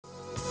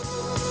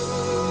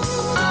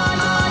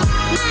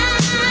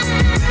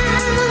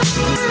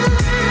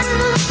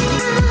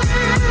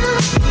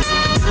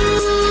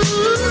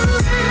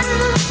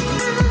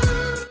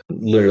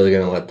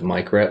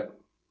mic rip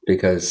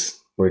because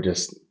we're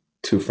just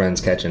two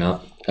friends catching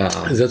up.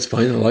 That's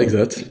fine. I like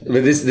that.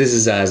 But this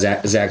is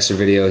Zach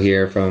Servideo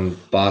here from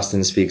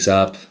Boston Speaks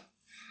Up.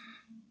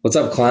 What's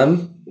up,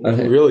 Clem?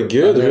 Really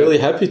good. Really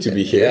happy to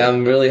be here. Yeah,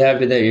 I'm really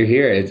happy that you're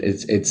here.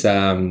 It's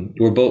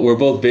we're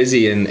both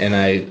busy, and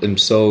I am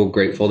so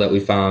grateful that we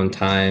found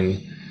time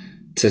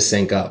to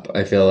sync up.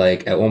 I feel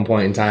like at one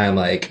point in time,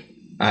 like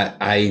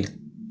I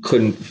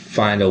couldn't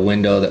find a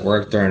window that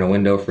worked during a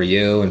window for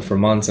you, and for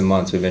months and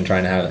months we've been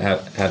trying to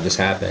have this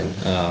happen.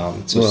 Now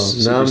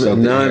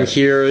I'm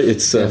here.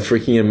 It's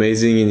freaking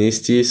amazing in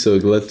Eastie, so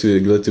glad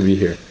to be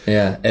here.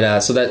 Yeah,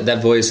 and so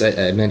that voice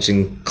I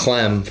mentioned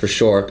Clem for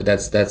short, but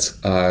that's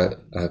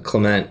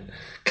Clement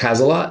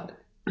Cazalat.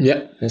 Yeah,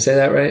 did I say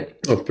that right?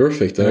 Oh,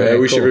 perfect. Right, I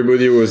wish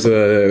everybody was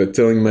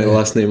telling my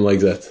last name like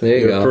that. There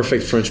you go.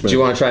 Perfect Frenchman. Do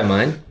you want to try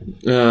mine?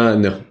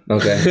 No.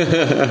 Okay.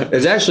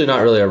 It's actually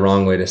not really a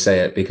wrong way to say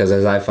it because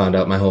as I found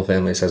out, my whole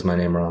family says my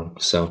name wrong.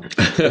 So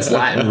it's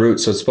Latin root,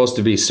 so it's supposed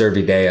to be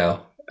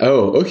Servideo.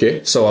 Oh,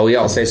 okay. So we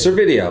all say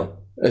Servideo.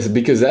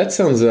 Because that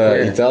sounds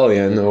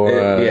Italian or...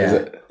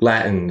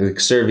 Latin. Like,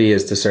 servi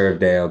is to serve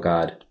Deo,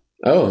 God.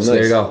 Oh, nice. So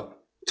there you go.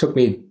 Took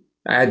me...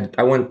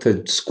 I went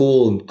to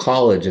school and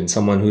college and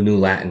someone who knew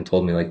Latin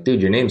told me like,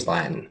 dude, your name's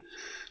Latin.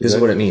 This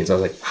is what it means. I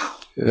was like, wow.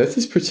 That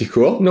is pretty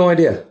cool. No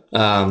idea.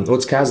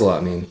 What's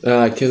Cazalat mean?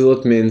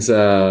 Cazalat means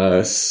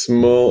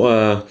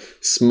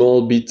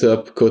small beat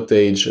up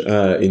cottage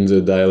in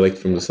the dialect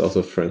from the south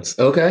of France.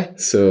 Okay.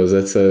 So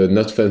that's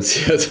not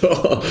fancy at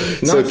all.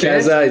 So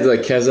casa is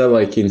like casa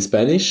like in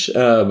Spanish,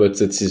 but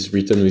that is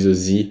written with a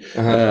Z.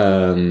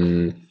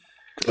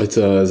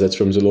 That's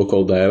from the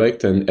local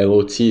dialect, and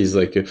LOT is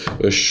like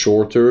a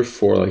shorter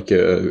for like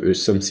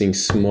something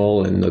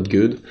small and not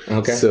good.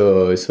 Okay.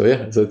 So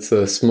yeah, that's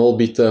a small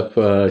beat up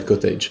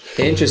cottage.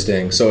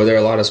 Interesting. So are there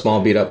a lot of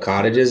small beat up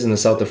cottages in the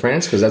south of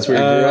France? Because that's where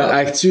you grew up.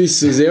 Actually,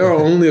 so there are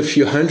only a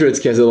few hundred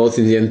Casalots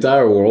in the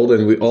entire world,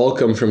 and we all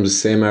come from the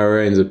same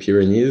area in the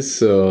Pyrenees.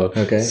 So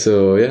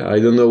yeah,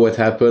 I don't know what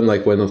happened.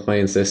 Like one of my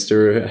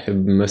ancestors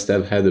must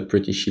have had a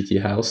pretty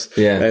shitty house,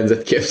 and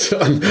that kept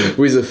on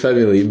with the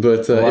family.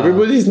 But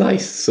everybody is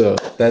nice, so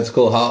that's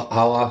cool.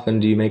 How often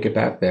do you make it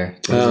back there?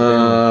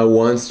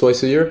 Once,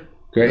 twice a year.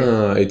 Great.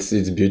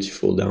 It's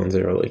beautiful down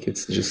there. Like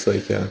it's just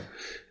like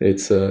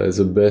it's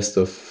the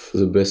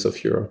best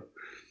of Europe.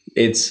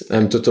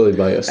 I'm totally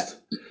biased,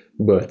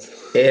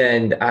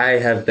 and I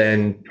have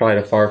been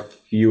probably to far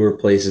fewer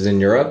places in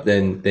Europe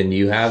than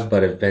you have,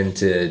 but I've been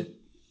to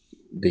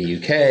the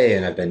UK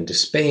and I've been to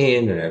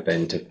Spain and I've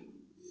been to.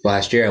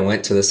 Last year, I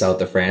went to the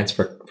south of France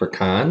for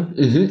Cannes.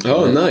 Mm-hmm.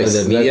 Oh, nice.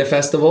 For the media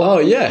festival. Oh,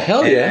 yeah.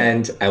 Hell yeah.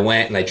 And I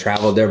went and I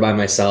traveled there by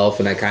myself.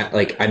 And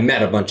I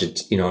met a bunch of,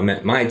 I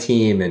met my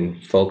team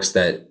and folks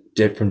that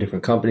did from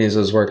different companies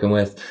I was working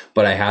with.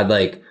 But I had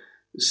like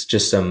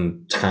just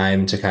some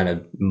time to kind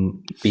of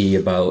be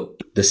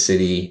about the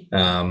city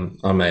on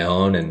my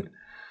own. And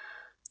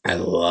I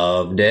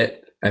loved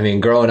it. I mean,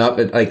 growing up,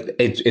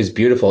 it's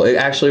beautiful. It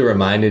actually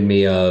reminded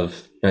me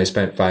of... I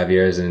spent 5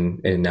 years in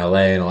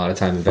LA and a lot of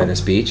time in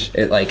Venice Beach.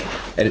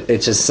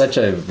 It's just such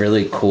a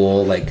really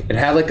cool, like it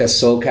had like a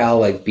SoCal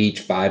like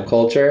beach vibe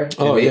culture.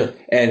 Oh yeah.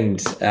 And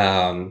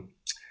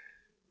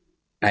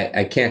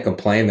I can't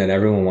complain that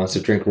everyone wants to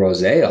drink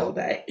rosé all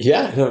day.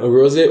 Yeah,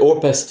 rosé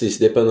or pastis,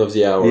 depend of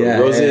the hour.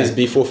 Rosé is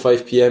before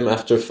 5 p.m.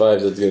 After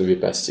 5, that's going to be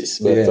pastis.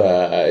 But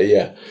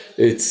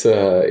it's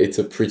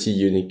a pretty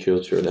unique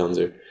culture down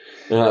there.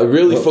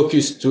 Really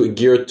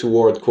geared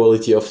toward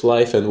quality of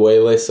life and way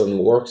less on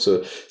work.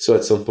 So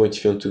at some point,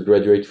 if you want to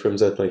graduate from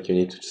that, like you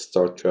need to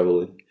start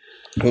traveling.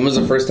 When was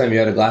the first time you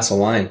had a glass of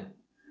wine?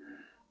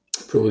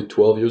 Probably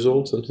 12 years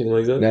old, something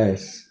like that.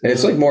 Nice. And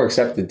it's like more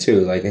accepted too,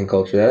 like in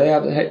culture. They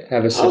have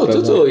a sip of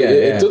totally.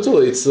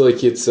 Totally. It's like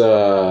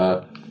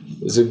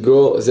the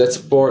goal. That's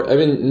part. I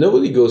mean,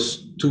 nobody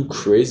goes too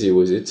crazy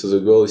with it. So the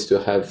goal is to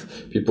have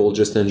people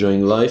just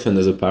enjoying life, and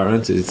as a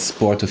parent, it's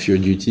part of your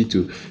duty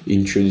to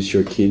introduce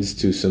your kids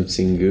to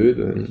something good.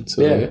 And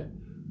so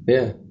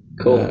yeah,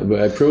 cool.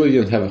 But I probably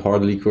didn't have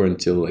hard liquor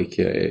until like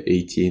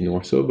 18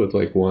 or so. But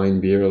like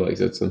wine, beer, like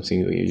that's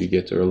something that you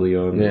get early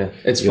on. Yeah,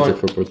 it's fun.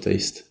 Get a proper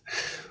taste.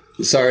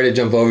 Sorry to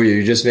jump over you.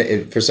 You just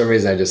for some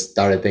reason I just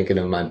started thinking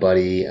of my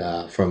buddy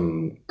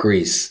from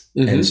Greece,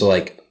 and so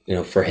like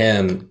for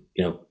him,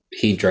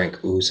 he drank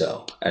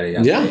ouzo at a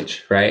young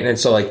age, right? And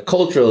so like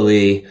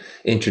culturally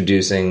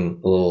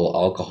introducing a little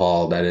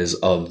alcohol that is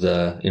of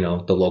the,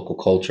 the local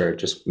culture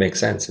just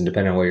makes sense. And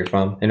depending on where you're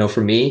from,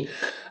 for me,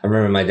 I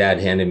remember my dad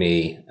handed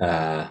me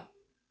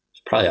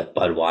probably a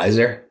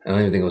Budweiser. I don't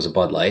even think it was a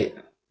Bud Light.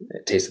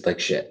 It tasted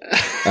like shit.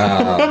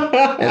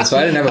 And so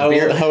I didn't have a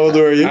beer. How old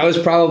were you? I was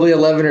probably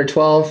 11 or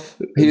 12.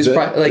 He was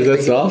probably like,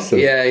 that's awesome.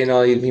 Yeah,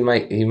 he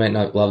might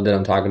not love that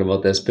I'm talking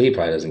about this, but he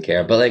probably doesn't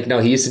care. But like, no,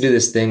 he used to do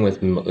this thing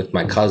with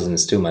my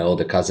cousins too, my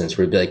older cousins,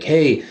 where he'd be like,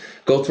 hey,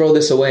 go throw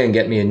this away and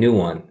get me a new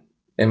one.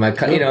 And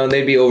and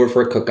they'd be over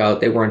for a cookout.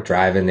 They weren't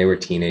driving. They were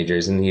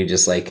teenagers. And you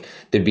just like,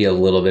 there'd be a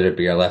little bit of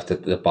beer left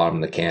at the bottom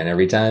of the can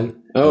every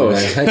time. Oh,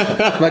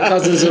 my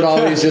cousins would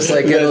always just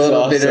like get a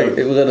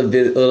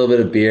little bit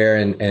of beer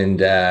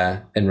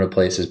and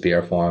replace his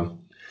beer for him.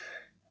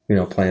 You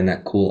know, playing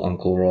that cool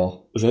uncle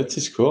role. That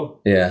is cool.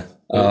 Yeah.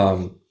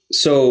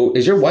 So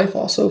is your wife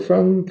also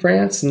from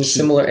France in a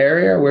similar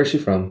area? Where's she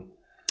from?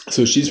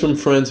 So she's from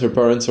France. Her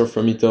parents are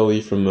from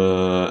Italy.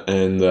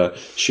 And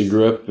she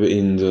grew up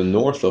in the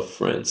north of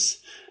France.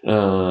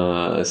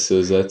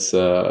 So that's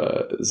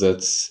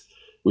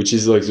which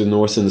is like the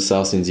north and the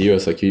south in the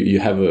US. Like you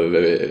have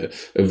a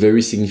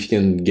very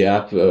significant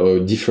gap or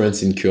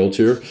difference in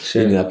culture,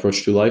 Sure. in the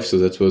approach to life. So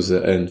that was,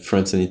 and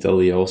France and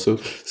Italy also.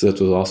 So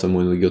that was awesome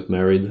when we got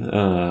married.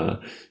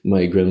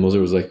 My grandmother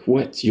was like,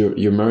 "What?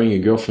 You're marrying a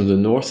girl from the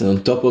north, and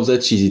on top of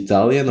that, she's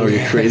Italian? Are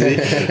you crazy?"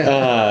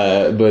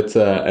 But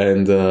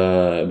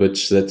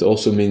that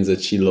also means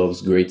that she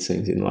loves great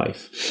things in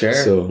life. Sure.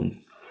 So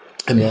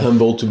I'm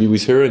humbled to be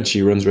with her, and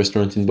she runs a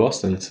restaurant in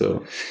Boston.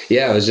 So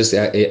yeah, I was just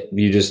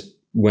you just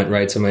went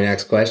right to my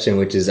next question,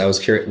 which is I was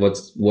curious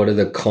what are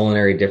the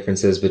culinary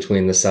differences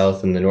between the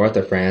south and the north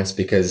of France,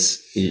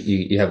 because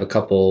you have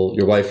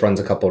your wife runs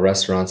a couple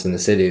restaurants in the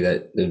city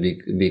that would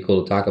be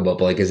cool to talk about,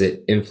 but like is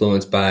it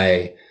influenced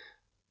by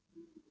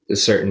a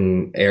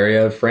certain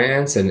area of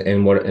France and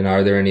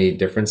are there any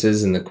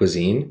differences in the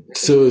cuisine?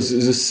 So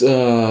this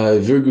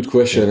very good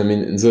question. I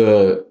mean,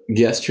 the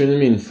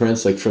gastronomy in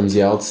France, like from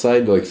the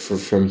outside, like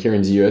from here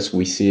in the US,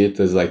 we see it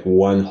as like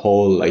one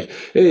whole, like,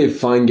 hey,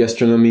 fine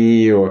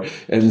gastronomy,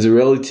 and the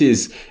reality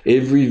is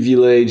every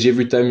village,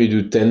 every time you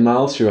do 10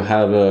 miles, you're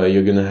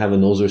gonna have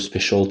another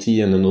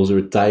specialty and another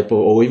type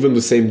or even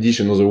the same dish,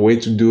 another way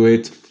to do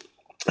it.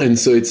 And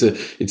so it's a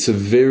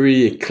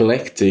very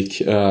eclectic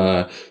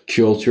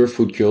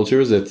food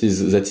culture that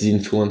is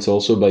influenced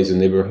also by the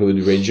neighborhood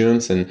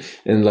regions and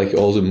like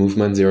all the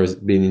movements there has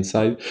been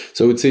inside.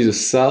 So I would say the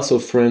south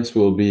of France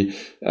will be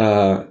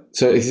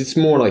so it's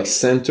more like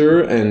center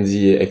and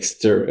the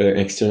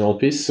external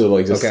piece. So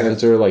like the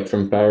center, like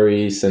from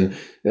Paris, and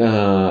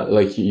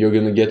like you're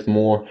gonna get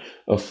more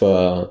of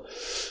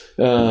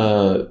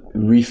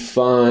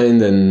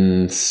refined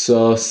and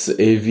sauce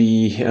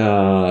heavy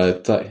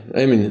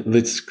I mean,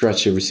 let's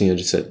scratch everything I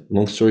just said.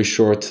 Long story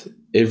short,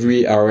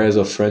 every areas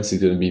of France is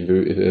going to be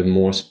very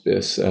more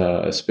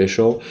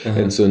special,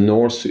 and so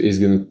north is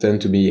going to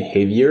tend to be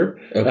heavier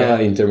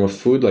in terms of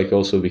food, like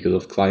also because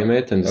of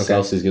climate, and the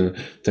south is going to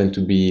tend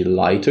to be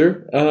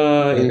lighter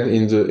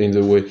in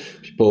the way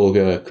people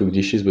cook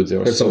dishes. But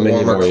there are so many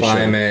warmer variations.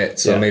 Climate,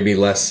 so maybe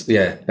less.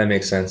 Yeah, that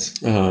makes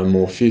sense.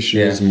 More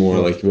fishes, more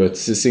like, but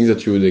things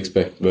that you would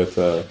expect. But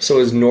so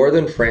is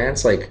northern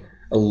France like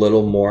a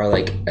little more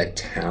like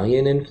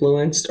Italian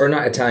influenced, or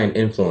not Italian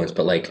influenced,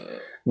 but like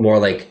more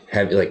like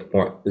heavy, like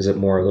more, is it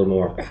more a little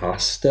more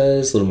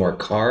pastas, a little more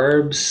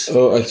carbs?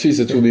 Oh, actually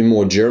that will be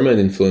more German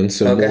influence,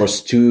 so more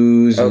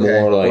stews,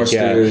 more like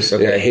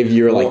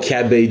heavier, more like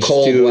cabbage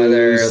cold stews,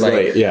 weather,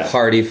 like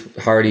hearty,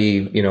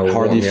 hardy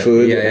warm,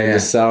 food. And the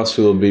south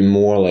will be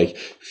more like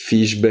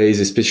fish based,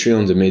 especially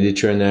on the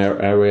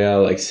Mediterranean area,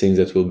 like things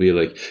that will be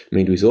like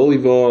made with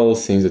olive oil,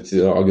 things that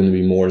are going to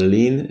be more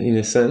lean in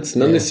a sense,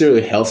 not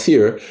necessarily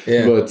healthier,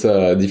 but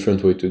a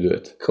different way to do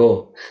it.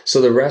 Cool.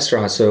 So the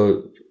restaurant,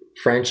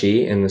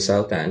 Frenchy in the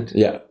South End.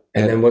 Yeah.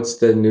 And then what's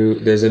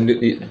there's a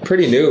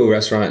pretty new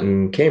restaurant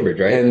in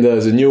Cambridge, right? And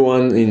the new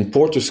one in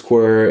Porter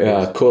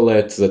Square,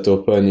 Colette, that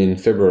opened in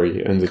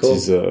February, and that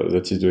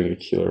is doing a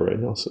killer right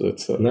now. So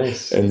that's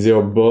nice. And they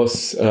are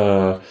both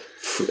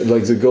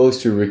like the goal is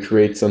to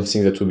recreate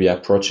something that will be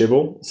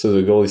approachable. So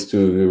the goal is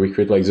to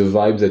recreate like the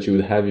vibe that you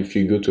would have if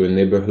you go to a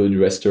neighborhood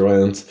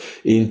restaurant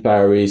in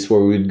Paris, where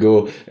we would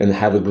go and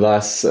have a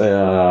glass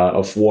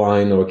of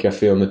wine or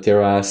cafe on the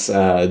terrace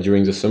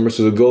during the summer.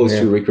 So the goal is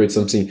to recreate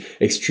something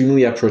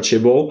extremely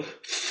approachable,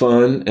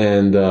 fun,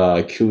 and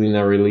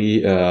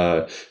culinarily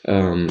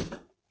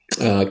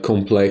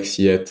complex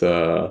yet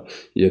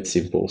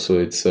simple. So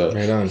it's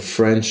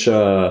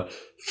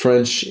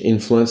French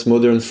influence,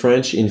 modern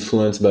French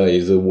influenced by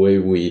the way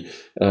we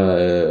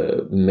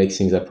make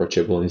things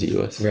approachable in the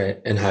US.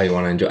 Right, and how you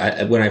want to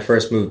enjoy. When I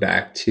first moved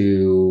back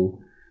to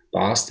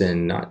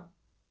Boston, not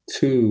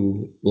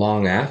too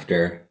long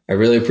after, I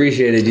really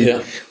appreciated you.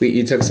 Yeah.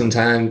 You took some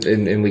time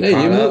and we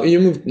caught up. You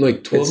moved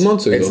like 12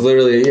 months ago. It's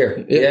literally a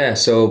year. Yeah,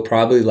 so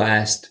probably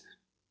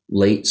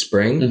late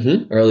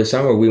spring, early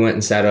summer, we went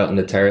and sat out on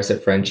the terrace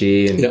at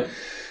Frenchy and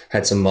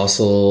had some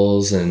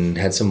mussels and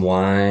had some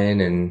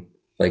wine and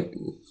like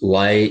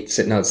light,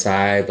 sitting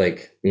outside,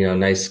 like,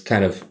 nice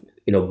kind of,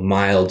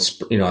 mild,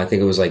 I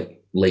think it was like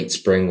late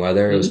spring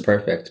weather. It was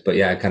perfect. But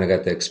yeah, I kind of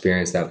got to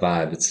experience that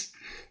vibe. It's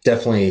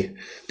definitely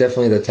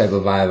the type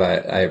of vibe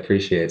I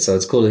appreciate. So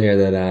it's cool to hear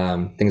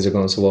that things are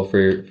going so well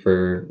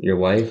for your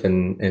wife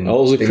and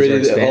all the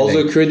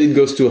credit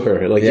goes to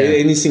her. Like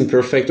anything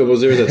perfect over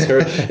there, that's her.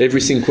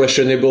 Everything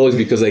questionable is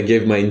because I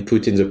gave my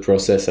input in the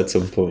process at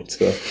some point.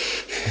 So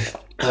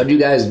how'd you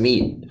guys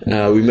meet?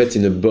 We met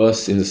in a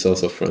bus in the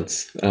south of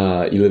France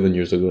 11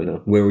 years ago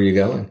now. Where were you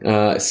going?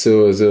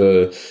 So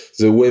the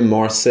way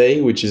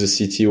Marseille, which is a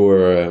city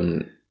where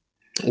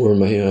where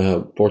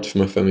my part of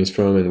my family is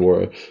from and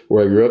where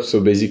I grew up. So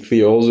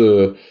basically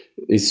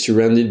it's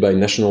surrounded by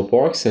national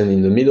parks, and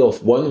in the middle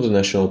of one of the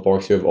national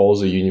parks you have all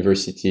the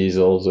universities,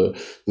 all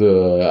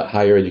the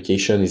higher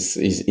education is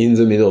in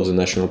the middle of the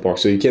national park.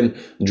 So you can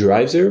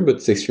drive there, but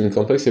it's extremely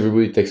complex.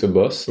 Everybody takes a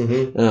bus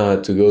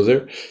to go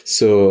there.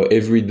 So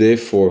every day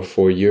for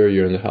a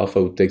year and a half, I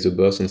would take the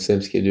bus on the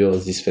same schedule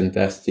as this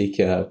fantastic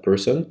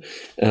person.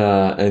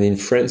 And in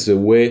France, the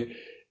way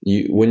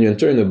when you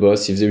enter in a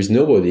bus, if there is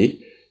nobody,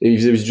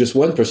 if there is just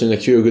one person,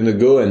 like you're going to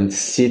go and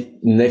sit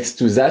next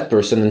to that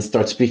person and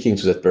start speaking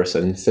to that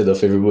person instead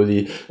of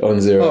everybody on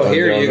their... Oh,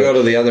 here you go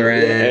to the other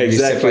end. Yeah,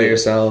 exactly. You sit by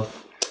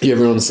yourself.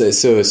 Everyone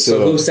says so.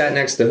 Who sat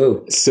next to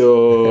who?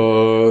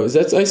 So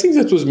I think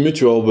that was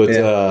mutual, but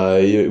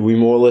we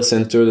more or less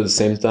entered at the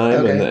same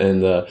time,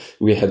 and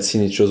we had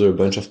seen each other a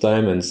bunch of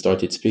time and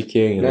started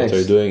speaking and what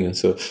they're doing. And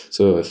so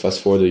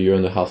fast forward a year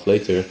and a half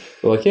later,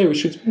 we're like, hey, we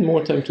should spend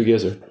more time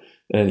together.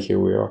 And here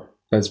we are.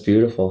 That's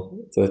beautiful.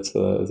 That's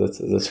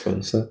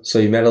fun. So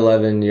you met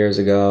 11 years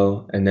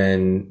ago, and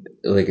then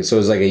so it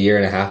was like a year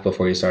and a half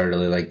before you started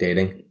really like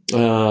dating.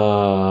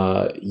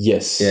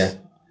 Yes. Yeah.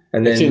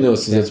 And then, actually, no,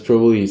 so that's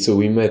probably, so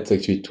we met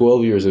actually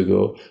 12 years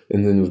ago,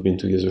 and then we've been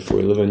together for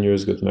 11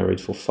 years, got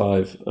married for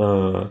 5,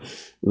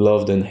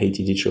 loved and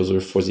hated each other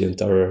for the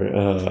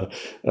entire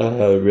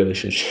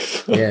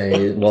relationship.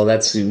 Yeah, well,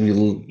 that's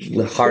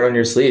hard on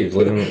your sleeve,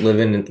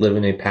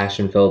 living a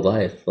passion-filled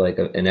life, like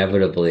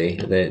inevitably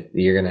that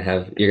you're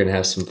gonna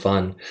have some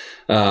fun.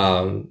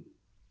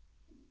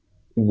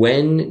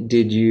 When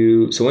did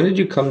you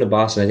come to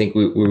Boston? I think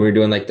we were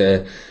doing like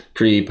the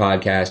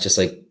pre-podcast, just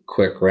like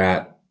quick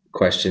wrap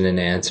question and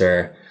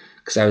answer,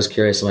 because I was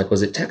curious. I'm like,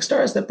 was it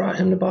Techstars that brought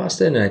him to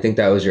Boston? And I think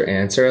that was your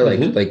answer.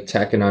 Like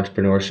tech and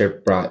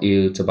entrepreneurship brought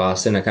you to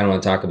Boston. I kind of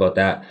want to talk about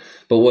that.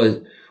 But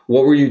what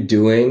were you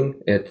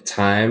doing at the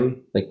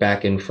time, like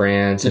back in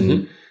France?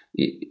 And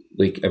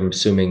like, I'm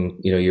assuming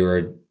you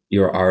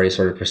were already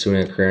sort of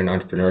pursuing a career in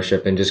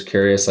entrepreneurship. And just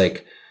curious,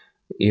 like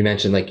you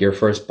mentioned, like your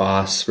first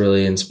boss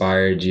really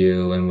inspired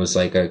you and was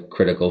like a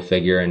critical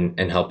figure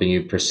in helping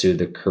you pursue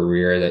the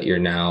career that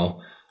you've now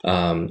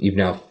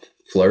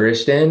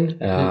flourished in.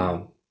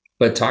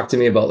 But talk to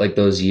me about like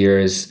those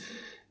years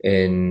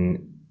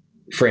in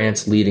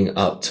France leading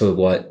up to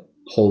what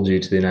hold you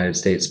to the United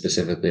States,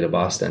 specifically to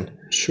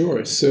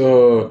Boston?Ure.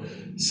 So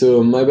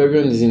my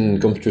background is in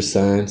computer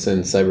science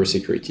and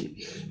cybersecurity.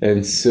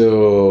 And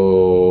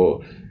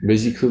so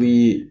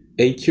basically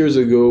 8 years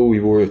ago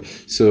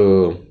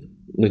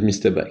let me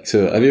step back.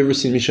 So have you ever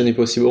seen Mission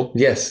Impossible?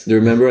 Yes. Do you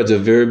remember at the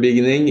very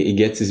beginning, he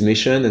gets his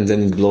mission and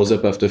then it blows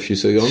up after a few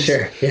seconds?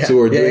 Sure. Yeah. So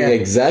we're doing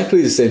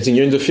exactly the same thing.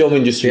 You're in the film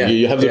industry. Yeah.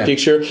 You have the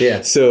picture.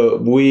 Yeah. So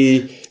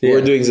we're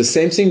doing the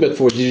same thing, but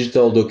for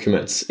digital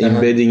documents,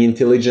 embedding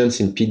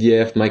intelligence in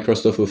PDF,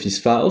 Microsoft Office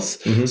files,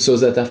 so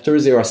that after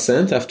they are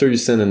sent, after you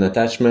send an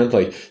attachment,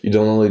 like you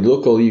download it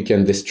locally, you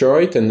can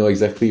destroy it and know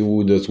exactly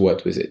who does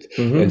what with it.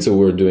 And so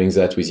we're doing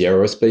that with the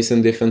aerospace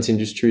and defense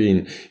industry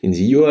in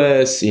the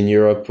US, in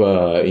Europe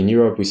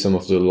with some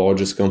of the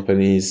largest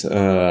companies,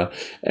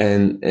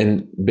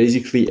 and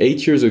basically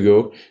 8 years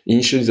ago,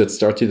 initially that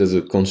started as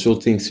a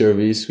consulting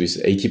service with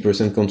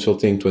 80%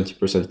 consulting,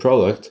 20%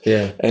 product.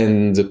 Yeah.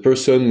 And the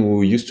person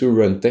who used to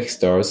run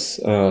Techstars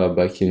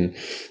back in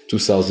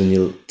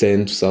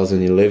 2010,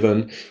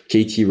 2011,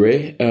 Katie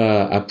Ray,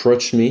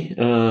 approached me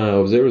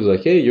over there. Was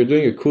like, hey, you're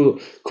doing a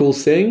cool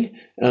thing,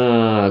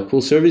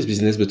 cool service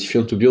business, but if you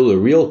want to build a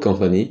real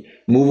company,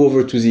 move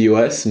over to the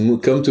US,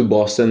 come to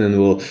Boston, and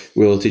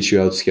we'll teach you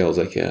how to scale. I was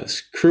like, yeah,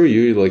 screw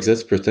you, like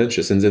that's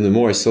pretentious. And then the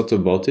more I thought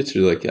about it,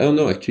 she's like, oh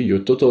no, actually you're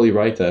totally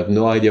right. I have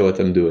no idea what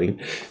I'm doing.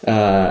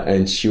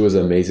 And she was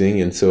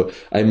amazing. And so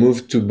I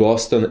moved to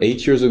Boston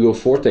 8 years ago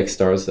for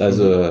Techstars as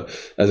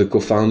a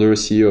co-founder,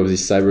 CEO of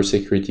this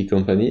cybersecurity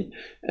company.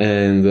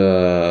 And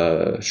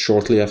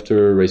shortly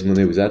after, raised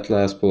money with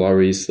Atlas,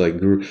 Polaris, like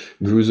grew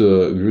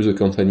the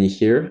company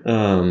here.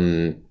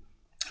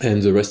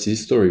 And the rest is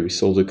history. We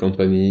sold the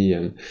company,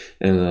 and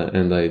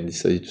I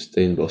decided to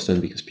stay in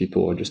Boston because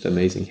people are just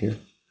amazing here.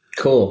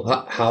 Cool.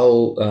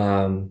 How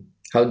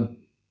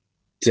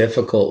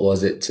difficult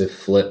was it to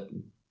flip?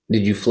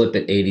 Did you flip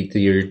it 80?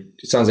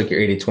 It sounds like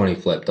your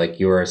 80-20 flipped. Like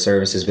you were a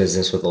services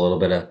business with a little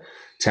bit of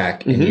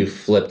tech, and you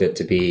flipped it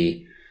to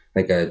be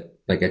like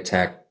a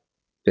tech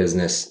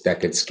business that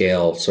could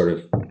scale sort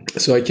of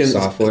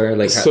software.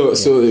 Like so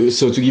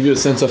to give you a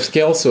sense of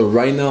scale, so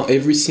right now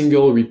every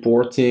single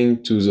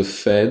reporting to the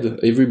Fed,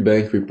 every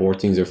bank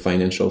reporting their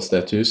financial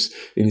status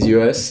in the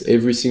US,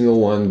 every single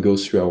one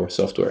goes through our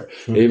software.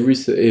 Every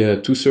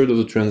 2/3 of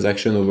the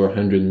transaction over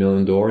 $100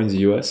 million in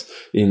the US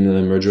in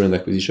merger and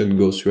acquisition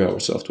goes through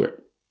our software.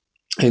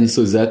 And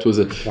so that's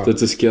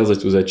a scale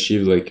that was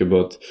achieved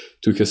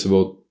took us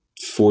about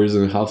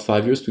 4.5 years,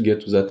 5 years to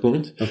get to that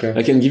point. Okay.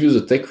 I can give you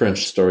the TechCrunch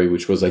story,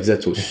 which was like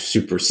that was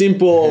super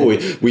simple.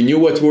 We knew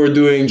what we were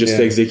doing, just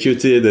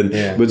executed.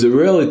 But the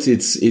reality,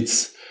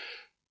 it's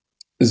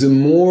the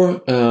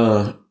more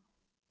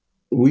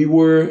we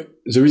were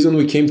the reason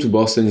we came to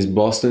Boston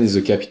is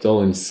the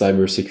capital in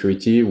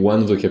cybersecurity,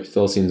 one of the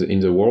capitals in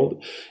the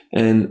world.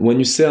 And when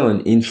you sell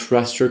an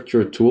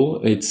infrastructure tool,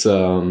 it's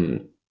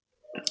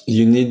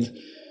you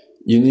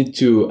need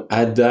to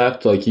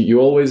adapt. Like you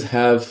always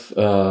have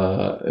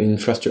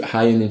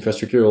high-end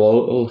infrastructure.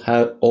 You'll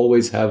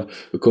always have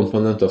a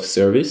component of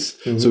service.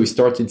 Mm-hmm. So we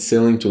started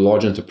selling to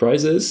large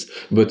enterprises,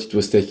 but it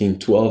was taking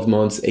 12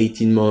 months,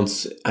 18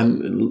 months.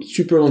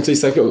 Super long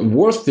sales cycle,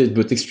 worth it,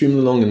 but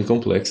extremely long and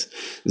complex.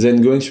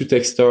 Then going through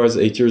Techstars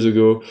 8 years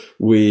ago,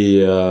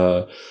 we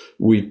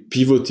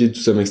pivoted to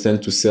some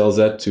extent to sell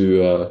that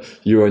to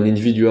you're an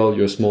individual,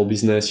 you're a small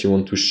business, you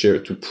want to share,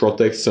 to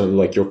protect some,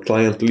 like your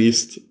client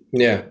list.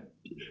 Yeah.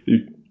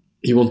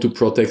 You want to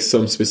protect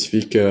some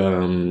specific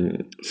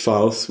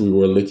files. We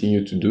were letting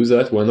you to do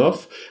that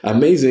one-off.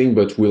 Amazing,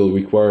 but will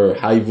require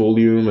high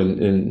volume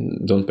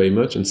and don't pay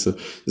much. And so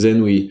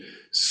then we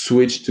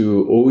switched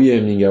to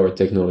OEMing our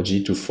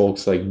technology to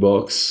folks like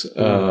Box,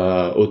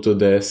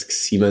 Autodesk,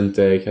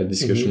 Symantec. Had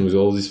discussion with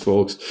all these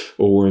folks,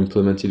 or were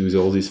implemented with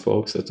all these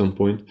folks at some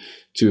point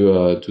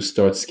to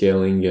start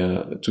scaling,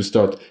 to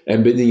start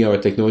embedding our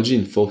technology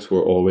in folks who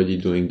were already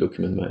doing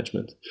document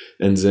management.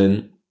 And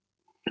then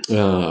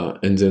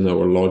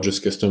our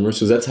largest customer.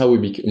 So that's how we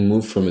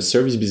moved from a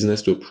service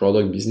business to a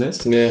product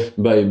business,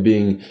 by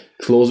being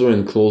closer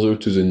and closer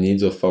to the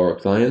needs of our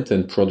client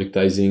and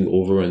productizing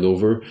over and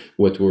over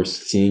what we're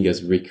seeing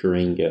as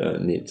recurring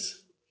needs.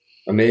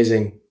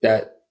 Amazing.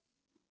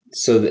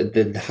 So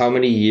how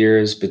many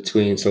years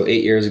between, so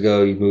 8 years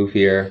ago you move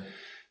here,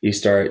 you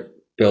start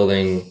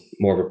building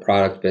more of a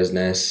product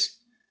business,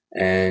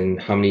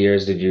 and how many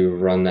years did you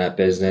run that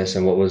business,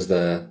 and what was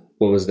the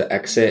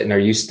exit? And are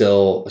you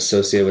still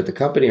associated with the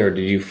company, or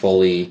did you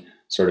fully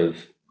sort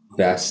of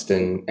vest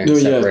and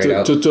separate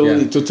out?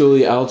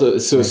 Totally out.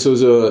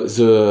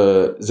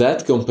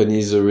 That company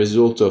was a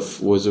result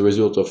of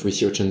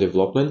research and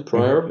development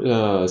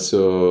prior.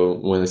 So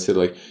when I said,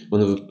 like,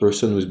 one of the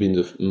person who's been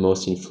the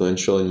most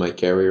influential in my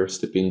career,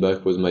 stepping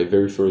back, was my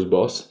very first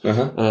boss,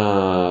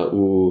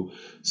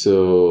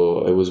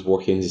 so I was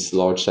working in this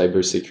large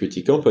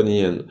cybersecurity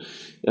company and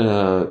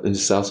in the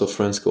south of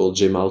France called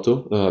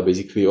Gemalto.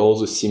 Basically all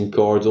the SIM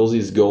cards, all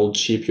these gold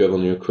chip you have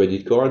on your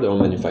credit card are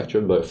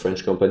manufactured by a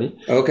French company.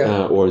 Okay.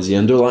 Or the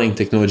underlying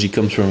technology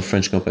comes from a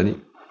French company.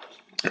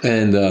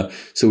 And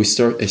so I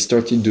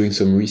started doing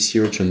some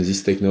research on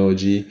this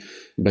technology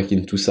back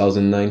in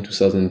 2009,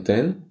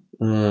 2010.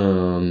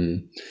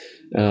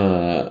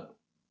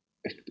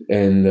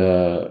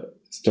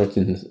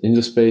 Started in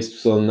the space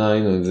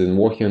 2009, and then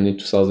working on it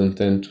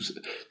 2010.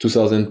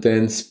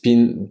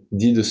 2010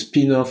 did a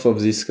spin-off of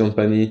this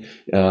company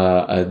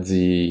at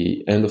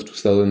the end of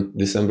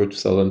December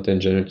 2010,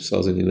 January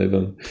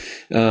 2011.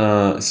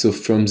 So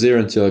from there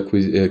until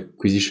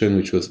acquisition,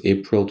 which was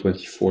April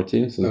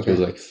 2014, so that was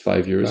like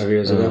 5 years. 5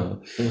 years ago.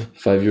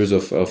 5 years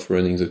of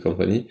running the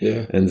company.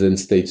 Yeah. And then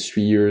stayed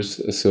 3 years.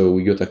 So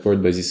we got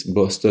acquired by this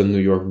Boston, New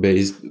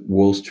York-based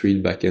Wall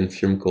Street backend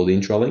firm called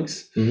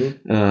Intralinks.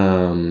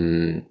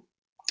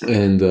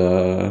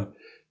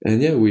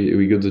 And yeah,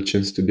 we got the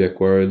chance to be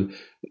acquired.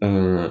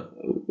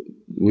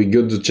 We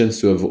got the chance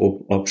to have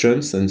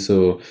options, and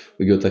so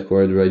we got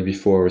acquired right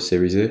before our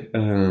Series A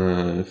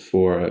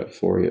for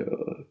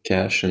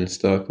cash and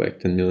stock, like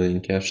 10 million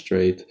in cash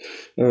straight,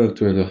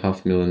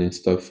 2.5 million in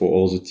stock for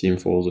all the team,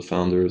 for all the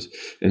founders.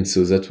 And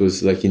so that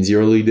was like in the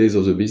early days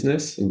of the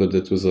business, but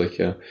that was like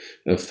a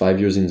 5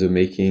 years in the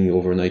making,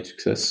 overnight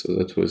success. So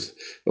that was,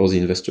 all the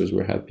investors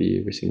were happy,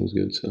 everything was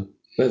good. So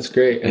that's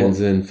great. And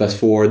then fast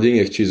forwarding,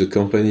 actually the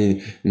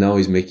company now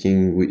is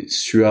making,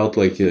 throughout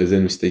like,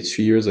 then we stayed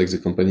 3 years, like the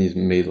company has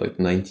made like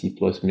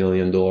 $90+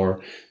 million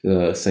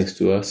thanks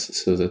to us.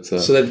 So that's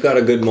so they've got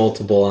a good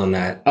multiple on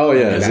that. Oh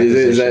yeah,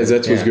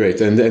 that was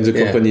great. And the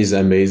company is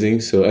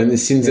amazing. So, and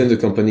since then the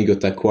company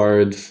got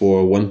acquired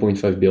for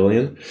 1.5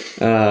 billion.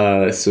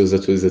 So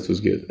that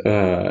was good.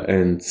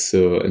 And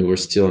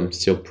I'm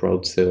still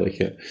proud to say, like,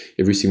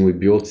 everything we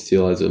built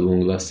still has a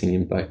long lasting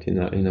impact in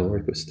our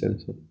ecosystem.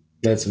 So.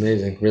 That's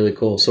amazing. Really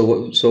cool.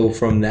 So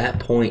from that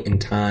point in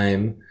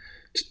time,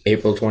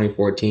 April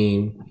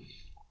 2014,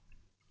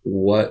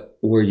 what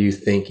were you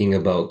thinking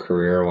about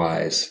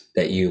career-wise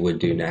that you would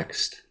do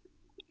next?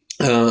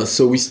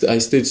 So I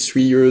stayed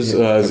 3 years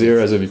there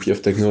as a VP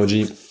of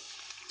technology,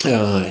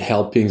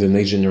 helping the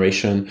next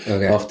generation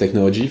of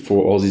technology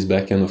for all this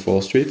backend of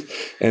Wall Street.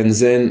 And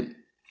then,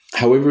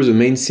 however, the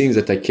main thing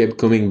that I kept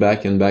coming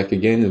back and back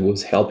again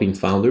was helping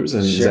founders.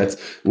 And that's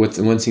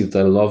one thing that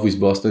I love with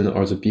Boston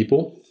are the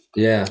people.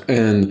 Yeah.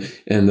 And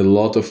a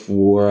lot of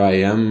where I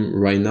am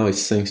right now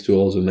is thanks to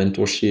all the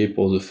mentorship,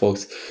 all the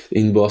folks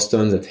in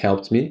Boston that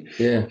helped me.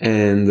 Yeah.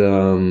 And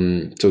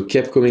so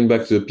kept coming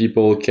back to the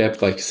people,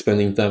 kept like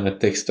spending time at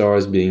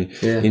Techstars, being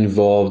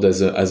involved as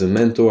a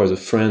mentor, as a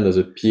friend, as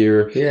a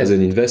peer, as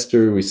an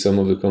investor with some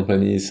of the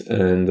companies.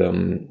 And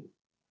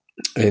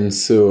And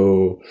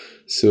so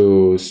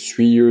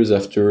 3 years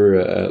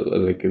after,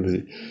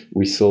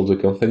 we sold the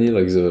company,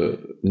 like the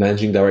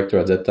managing director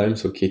at that time,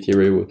 so Katie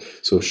Ray,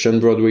 so Sean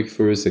Broadwick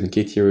first, and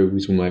Katie Ray,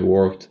 with whom I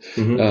worked,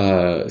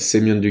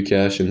 Semyon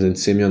Ducash, and then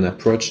Semyon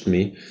approached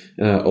me,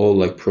 all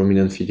like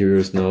prominent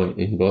figures now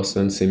in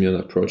Boston. Semyon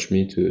approached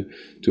me to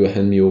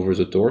hand me over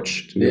the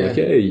torch, to be like,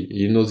 hey,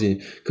 you know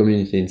the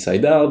community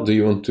inside out. Do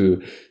you want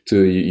to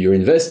you're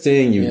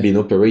investing, you've been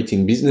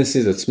operating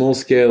businesses at small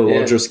scale,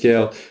 larger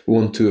scale,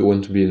 want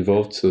to be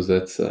involved. So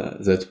that's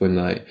when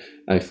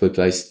I flipped,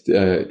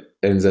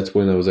 and that's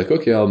when I was like,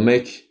 okay, I'll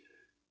make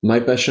my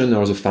passion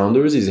as a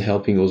founders is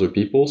helping other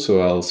people. So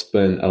I'll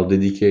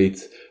dedicate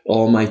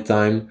all my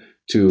time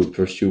to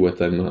pursue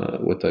what I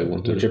want to do.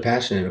 What you're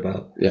passionate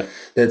about. Yeah.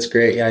 That's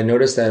great. Yeah, I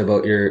noticed that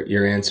about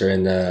your answer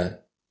in the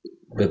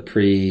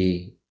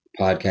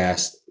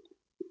pre-podcast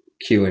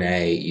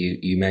Q&A.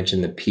 You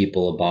mentioned the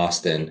people of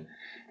Boston,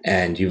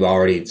 and you've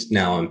already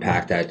now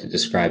unpacked that to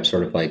describe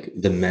sort of like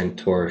the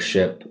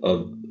mentorship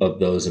of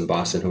those in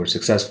Boston who are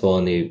successful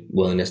and the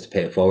willingness to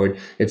pay it forward.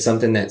 It's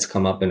something that's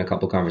come up in a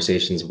couple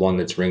conversations. One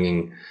that's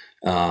ringing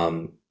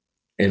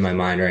in my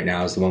mind right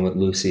now is the one with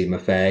Lucy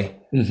Maffei.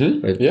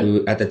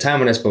 Who, at the time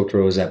when I spoke to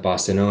her, was at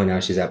Boston O, and now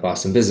she's at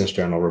Boston Business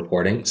Journal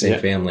reporting, same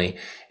family.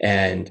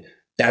 And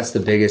that's the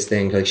biggest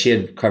thing. Like she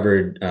had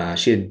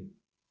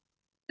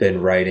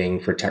been writing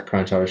for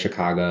TechCrunch out of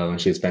Chicago,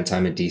 and she had spent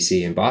time in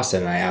DC and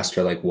Boston. And I asked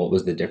her like, what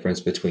was the difference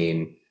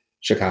between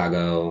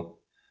Chicago,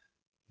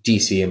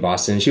 DC, and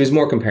Boston? And she was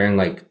more comparing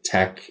like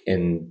tech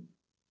in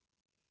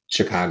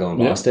Chicago and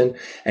Boston.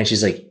 And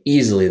she's like,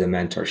 easily the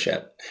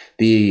mentorship,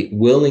 the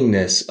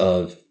willingness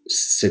of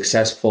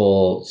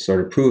successful sort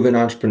of proven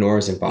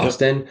entrepreneurs in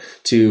Boston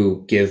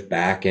to give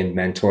back and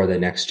mentor the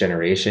next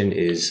generation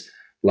is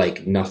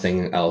like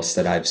nothing else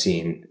that I've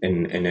seen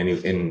in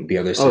the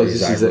other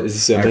cities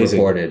I've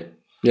reported.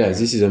 Yeah,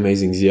 this is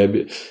amazing.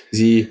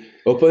 The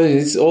open,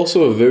 it's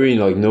also a very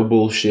like no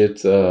bullshit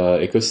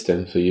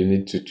ecosystem. So you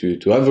need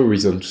to have a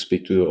reason to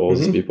speak to all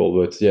these people.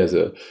 But yeah,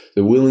 the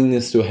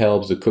willingness to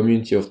help, the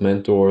community of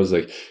mentors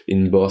like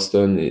in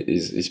Boston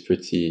is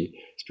pretty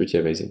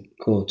amazing.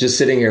 Cool. Just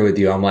sitting here with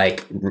you, I'm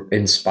like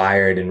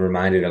inspired and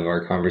reminded of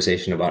our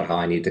conversation about how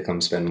I need to come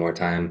spend more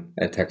time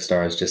at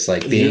Techstars, just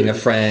like being a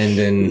friend.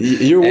 And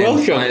you're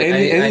welcome.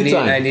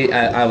 Anytime.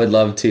 I would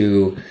love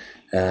to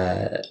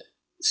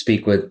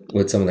speak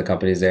with some of the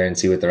companies there and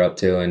see what they're up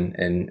to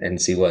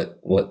and see what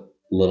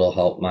little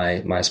help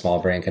my small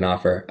brain can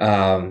offer.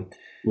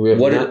 We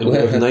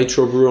have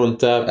Nitro Brew on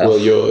tap.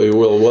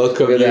 We'll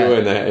welcome you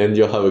and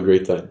you'll have a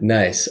great time.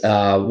 Nice.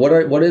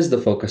 What is the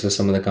focus of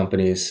some of the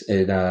companies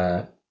in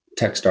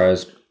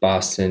Techstars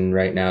Boston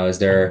right now?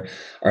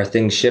 Are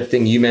things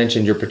shifting? You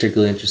mentioned you're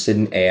particularly interested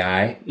in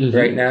AI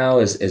right now.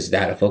 Is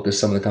that a focus of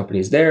some of the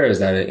companies there? Is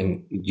that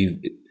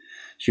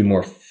you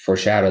more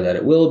foreshadow that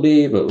it will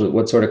be? But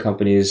what sort of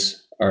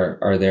companies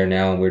are there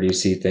now, and where do you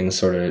see things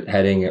sort of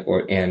heading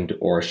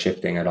or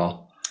shifting at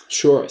all?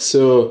 Sure.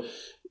 So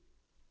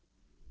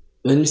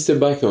let me step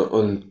back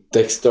on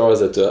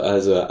Techstars at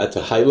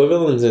a high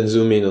level and then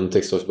zoom in on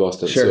Techstars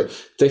Boston. Sure. So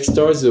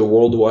Techstars is a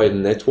worldwide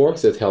network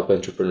that help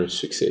entrepreneurs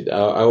succeed.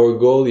 Our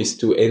goal is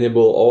to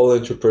enable all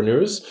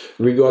entrepreneurs,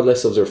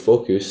 regardless of their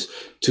focus,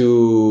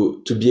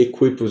 to be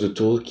equipped with a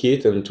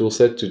toolkit and tool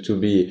set to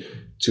be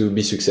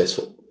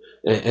successful.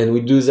 And we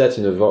do that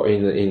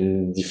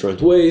in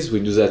different ways.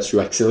 We do that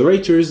through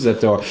accelerators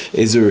that are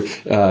either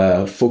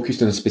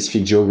focused on a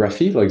specific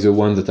geography, like the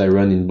one that I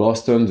run in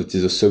Boston, that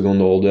is the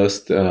second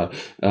oldest in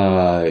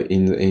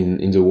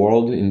the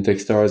world in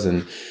Techstars,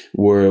 and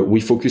where we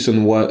focus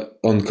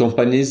on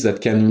companies that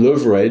can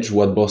leverage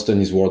what Boston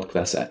is world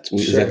class at,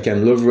 that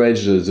can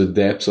leverage the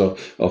depth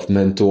of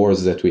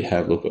mentors that we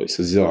have locally.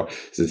 So that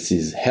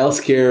is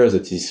healthcare,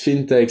 that is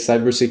fintech,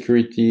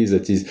 cybersecurity,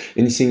 that is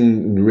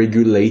anything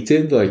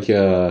regulated. Like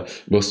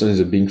Boston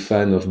is a big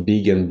fan of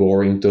big and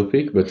boring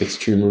topic, but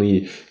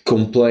extremely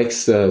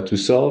complex to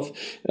solve.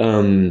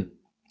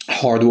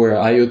 Hardware,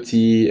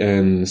 IoT,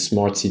 and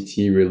smart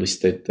city, real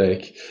estate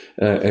tech,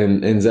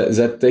 and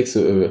that takes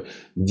a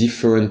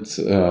different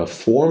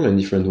form and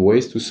different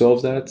ways to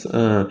solve that.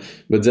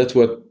 But that's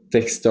what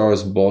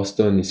Techstars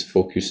Boston is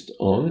focused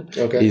on.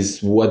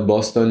 Is what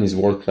Boston is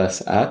world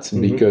class at,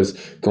 because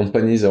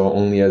companies are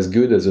only as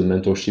good as the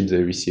mentorship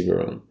they receive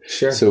around.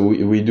 Sure. So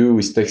we do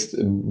with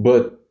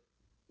but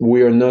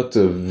we are not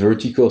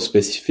vertical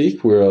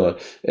specific.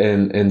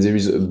 And there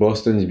is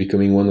Boston is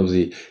becoming one of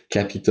the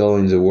capital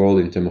in the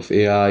world in terms of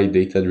AI,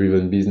 data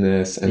driven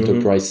business,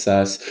 enterprise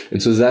SaaS. And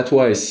so that's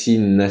why I see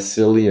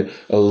necessarily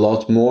a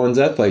lot more on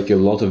that. Like a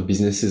lot of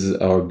businesses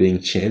are being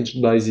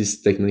changed by these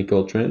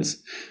technical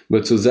trends.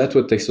 But so that's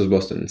what Techstars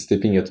Boston is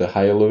stepping at a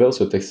higher level.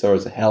 So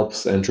Techstars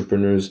helps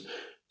entrepreneurs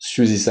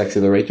through these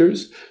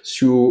accelerators,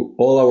 through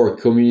all our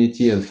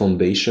community and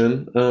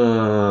foundation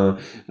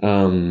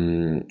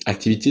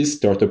activities,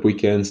 Startup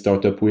Weekend,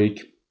 Startup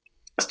Week,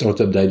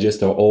 Startup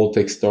Digest are all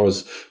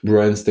Techstars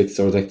brands,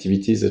 Techstars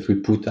activities that we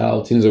put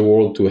out in the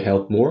world to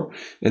help more.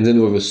 And then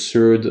we have a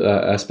third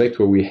aspect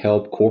where we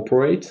help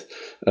corporate,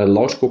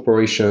 large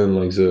corporation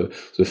like the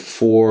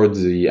Ford,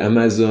 the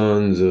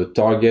Amazon, the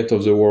Target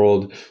of the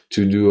world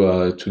to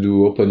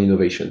do open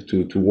innovation,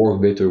 to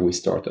work better with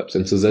startups.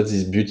 And so that's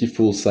this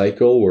beautiful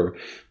cycle where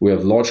we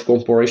have large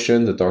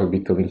corporations that are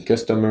becoming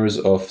customers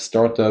of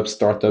startups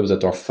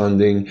that are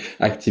funding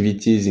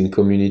activities in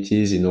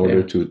communities in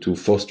order to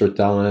foster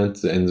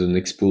talent and the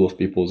next pool of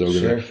people they're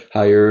going to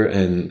hire,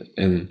 and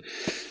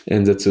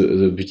that's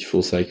a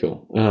beautiful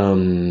cycle.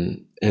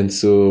 And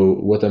so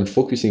what I'm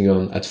focusing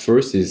on at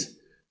first is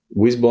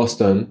with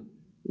Boston,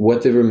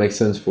 whatever makes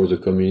sense for the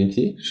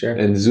community,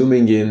 and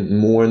zooming in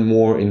more and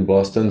more in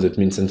Boston. That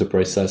means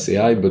enterprise SaaS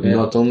AI, but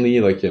not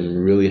only. Like, I'm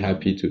really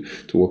happy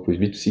to work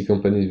with B2C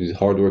companies, with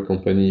hardware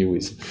company,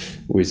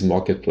 with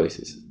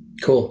marketplaces.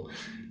 Cool.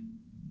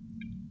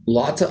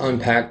 Lot to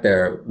unpack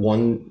there.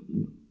 One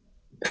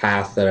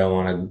path that I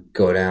want to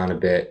go down a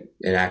bit,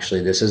 and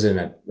actually this isn't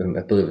I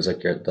believe it was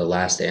like the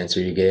last answer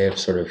you gave,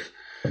 sort of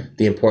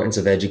the importance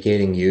of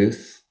educating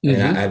youth.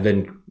 And I've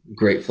been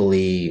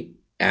gratefully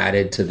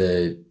added to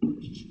the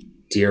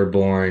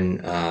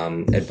Dearborn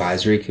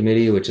advisory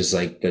committee, which is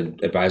like the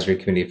advisory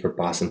committee for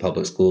Boston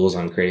Public Schools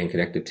on creating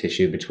connective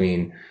tissue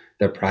between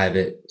the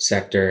private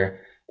sector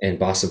and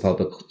Boston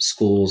Public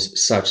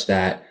Schools, such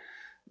that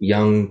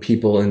young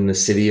people in the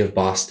city of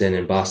Boston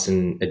and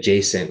Boston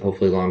adjacent,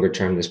 hopefully longer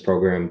term, this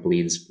program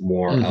bleeds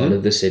more out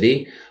of the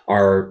city,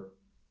 are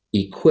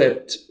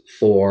equipped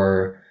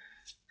for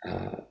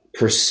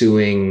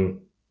pursuing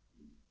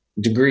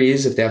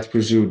degrees if they have to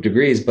pursue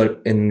degrees.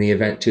 But in the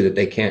event too that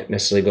they can't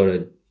necessarily go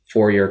to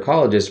four-year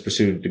colleges to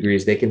pursue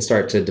degrees, they can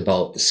start to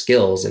develop the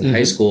skills in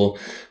high school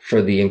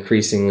for the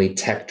increasingly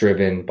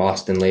tech-driven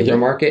Boston labor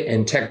market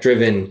and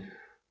tech-driven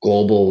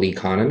global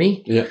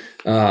economy.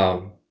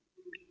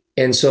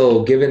 And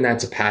so given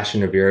that's a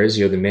passion of yours,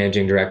 you're the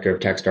managing director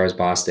of Techstars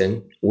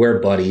Boston, we're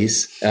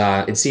buddies.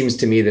 It seems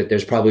to me that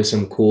there's probably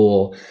some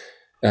cool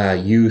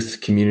youth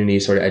community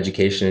sort of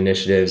education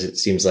initiatives. It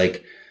seems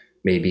like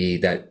maybe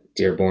that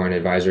Dearborn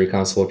Advisory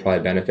Council will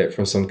probably benefit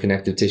from some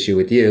connective tissue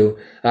with you.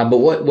 But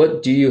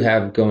what do you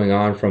have going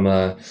on from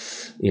a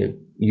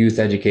youth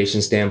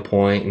education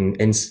standpoint,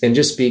 and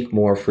just speak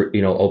more for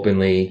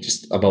openly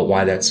just about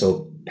why that's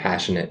so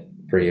passionate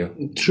for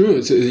you?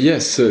 True. So,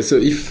 yes. So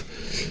if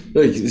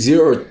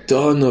there are a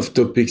ton of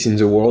topics in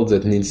the world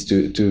that needs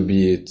to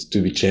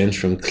be changed,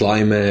 from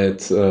climate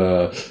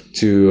to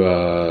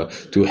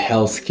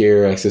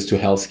healthcare, access to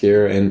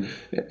healthcare,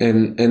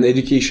 and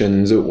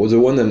education. The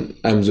one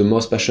I'm the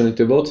most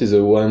passionate about is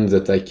the one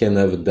that I can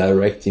have a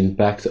direct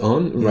impact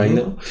on right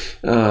now.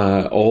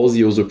 All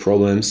the other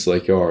problems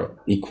are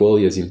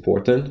equally as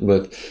important,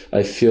 but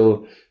I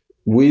feel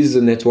with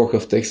the network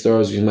of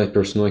Techstars, with my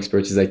personal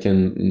expertise, I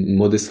can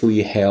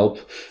modestly help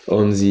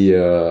on the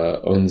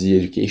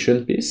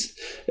education piece.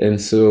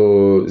 And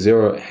so there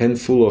are a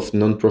handful of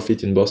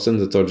nonprofit in Boston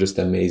that are just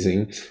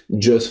amazing,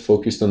 just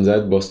focused on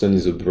that. Boston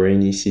is a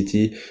brainy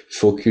city,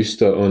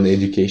 focused on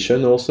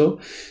education also.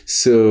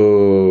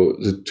 So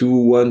the two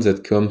ones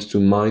that comes to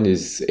mind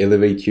is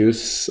Elevate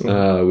Youth,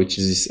 which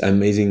is this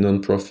amazing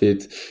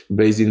nonprofit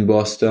based in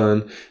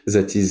Boston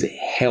that is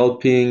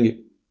helping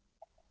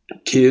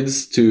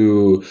kids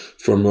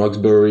from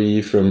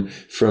Roxbury, from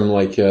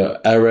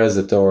areas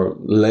that are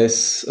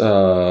less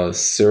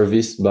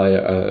serviced by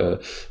the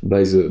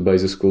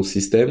school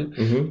system,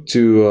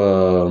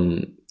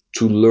 to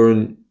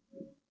learn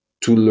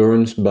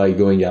by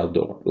going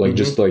outdoor.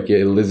 Let's go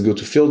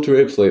to field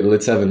trips.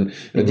 Let's have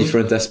a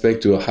different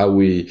aspect to how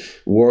we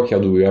work. How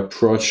do we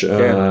approach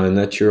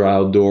nature,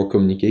 outdoor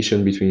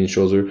communication between each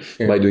other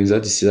by doing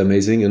that? This is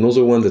amazing.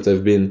 Another one that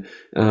I've been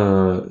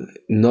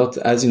not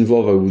as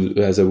involved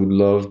as I would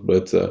love,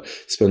 but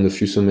spend a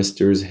few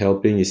semesters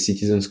helping, is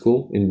Citizen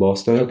School in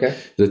Boston.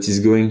 That is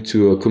going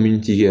to a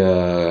community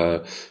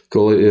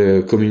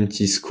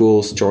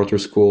schools, charter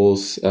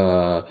schools,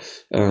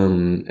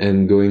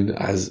 and going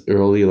as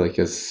early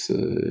as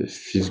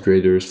fifth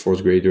graders,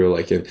 fourth grader,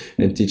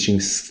 and teaching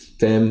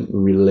STEM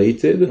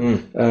related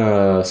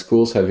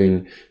schools,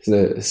 having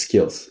the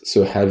skills.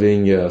 So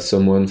having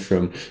someone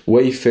from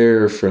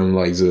Wayfair, from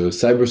the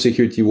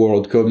cybersecurity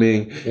world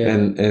coming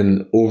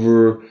and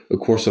over a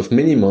course of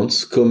many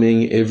months,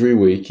 coming every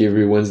week,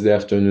 every Wednesday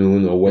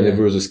afternoon, or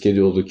whenever the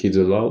schedule the kids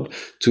allowed,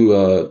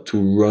 to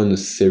run a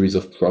series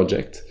of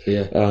projects.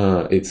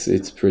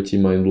 It's pretty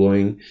mind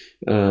blowing.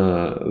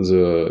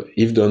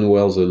 If done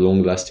well, the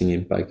long lasting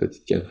impact that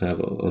it can have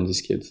on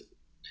these kids.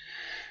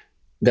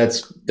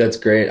 That's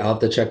great. I'll have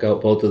to check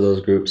out both of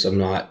those groups. I'm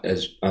not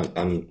as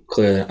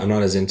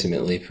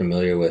intimately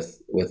familiar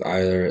with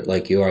either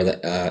like you are.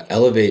 That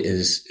Elevate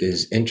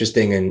is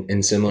interesting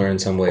and similar in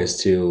some ways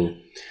to.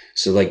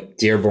 So like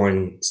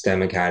Dearborn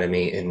STEM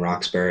Academy in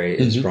Roxbury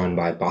is run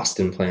by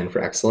Boston Plan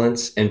for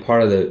Excellence. And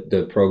part of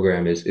the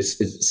program is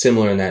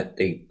similar in that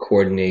they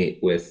coordinate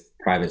with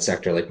private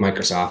sector like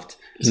Microsoft,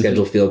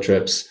 schedule field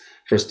trips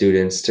for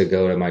students to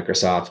go to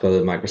Microsoft, go to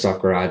the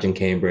Microsoft Garage in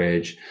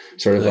Cambridge,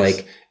 sort of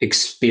like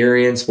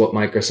experience what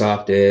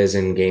Microsoft is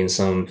and gain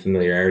some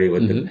familiarity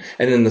with it.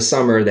 And in the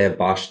summer, they have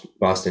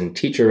Boston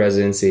Teacher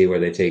Residency, where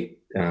they take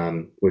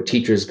where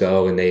teachers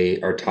go and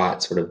they are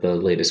taught sort of the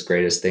latest,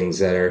 greatest things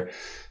that are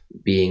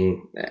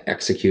being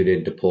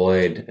executed,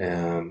 deployed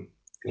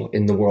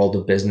in the world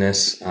of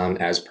business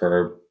as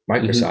per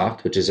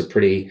Microsoft, which is a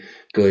pretty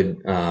good,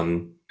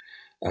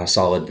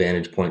 solid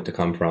vantage point to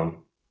come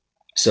from.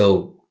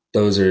 So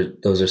those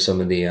are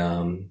some of the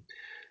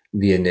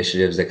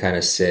initiatives that kind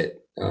of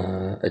sit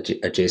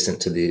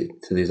adjacent to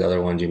these other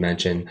ones you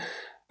mentioned.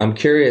 I'm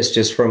curious,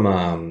 just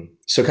from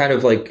so kind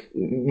of like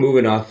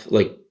moving off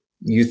like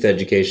youth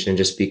education and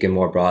just speaking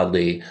more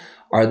broadly,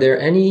 are there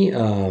any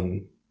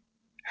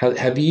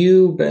have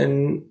you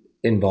been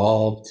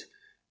involved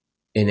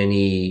in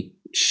any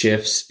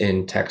shifts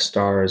in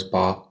Techstars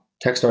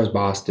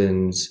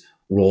Boston's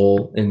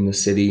role in the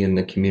city and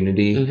the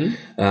community?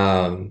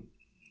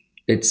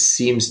 It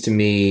seems to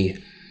me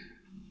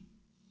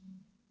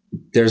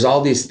there's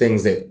all these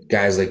things that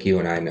guys like you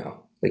and I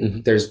know.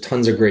 Like there's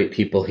tons of great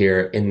people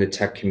here in the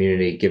tech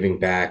community giving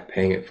back,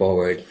 paying it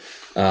forward.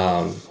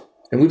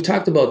 And we've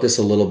talked about this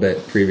a little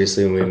bit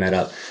previously when we met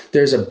up.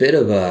 There's a bit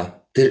of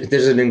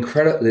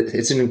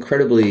it's an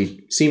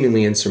incredibly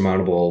seemingly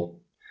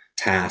insurmountable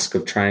task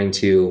of trying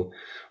to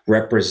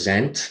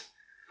represent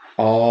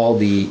all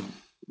the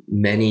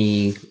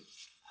many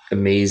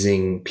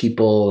amazing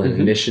people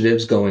and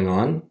initiatives going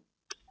on.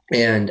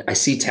 And I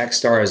see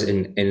Techstars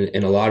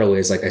in a lot of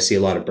ways, like I see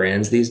a lot of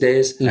brands these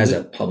days as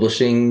a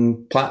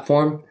publishing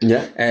platform,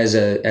 as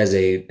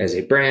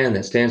a brand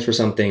that stands for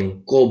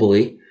something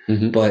globally.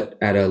 But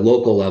at a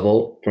local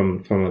level,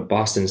 from a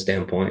Boston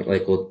standpoint,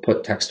 like we'll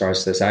put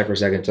Techstars to the side for a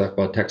second, talk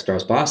about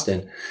Techstars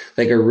Boston,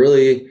 like a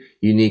really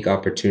unique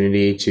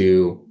opportunity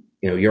to,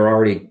 you're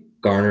already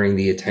garnering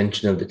the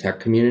attention of the tech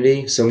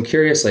community. So I'm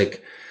curious,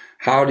 like,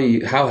 how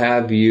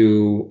have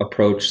you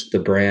approached the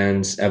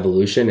brand's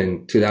evolution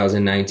in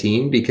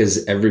 2019?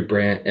 Because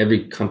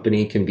every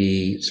company can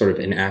be sort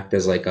of act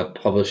as like a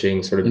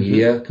publishing sort of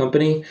media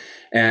company.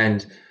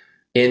 And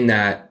in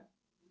that,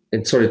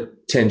 and sort of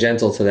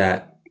tangential to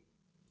that,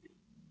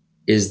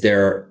 is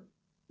there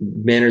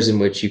manners in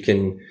which you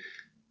can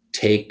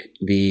take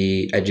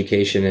the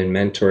education and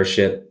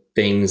mentorship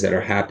things that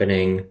are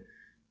happening,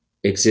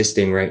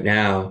 existing right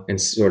now,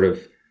 and sort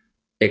of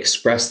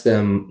express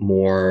them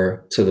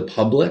more to the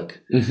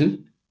public?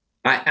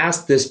 I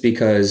ask this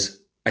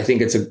because I think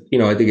it's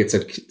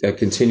a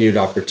continued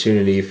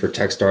opportunity for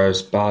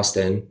Techstars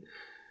Boston.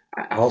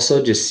 I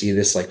also just see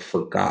this like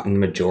forgotten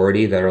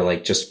majority that are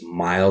like just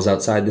miles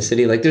outside the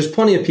city. Like there's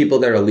plenty of people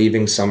that are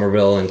leaving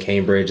Somerville and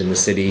Cambridge and the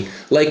city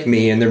like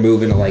me, and they're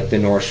moving to like the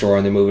North Shore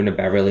and they're moving to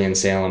Beverly and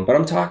Salem. But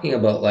I'm talking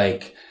about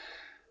like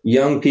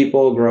young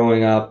people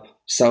growing up,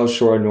 South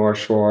Shore, North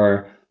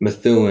Shore,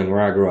 Methuen,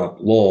 where I grew up,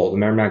 Lowell, the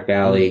Merrimack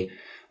Valley,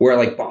 where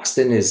like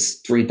Boston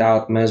is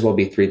 3,000, might as well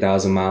be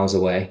 3,000 miles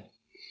away.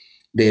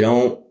 They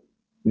don't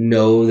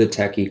know the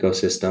tech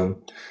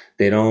ecosystem.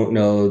 They don't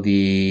know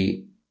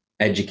the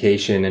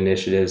education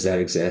initiatives that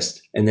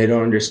exist, and they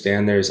don't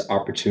understand there's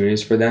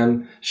opportunities for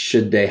them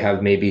should they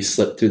have maybe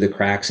slipped through the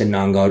cracks and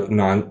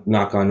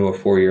knock onto a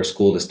 4-year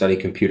school to study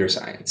computer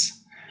science,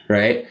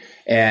 right?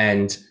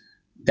 And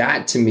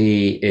that to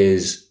me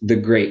is the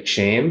great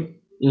shame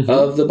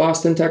of the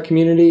Boston tech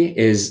community,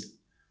 is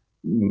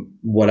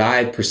what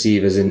I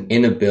perceive as an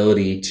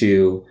inability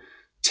to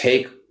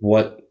take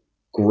what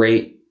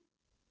great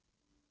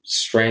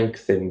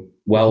strength and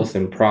wealth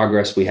and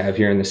progress we have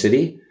here in the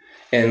city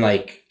and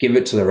like give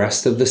it to the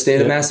rest of the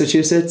state of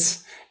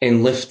Massachusetts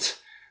and lift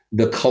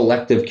the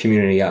collective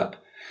community up,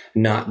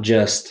 not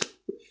just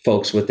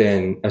folks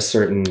within a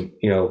certain,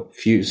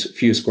 few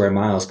square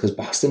miles, because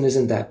Boston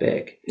isn't that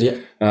big.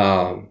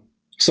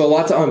 So a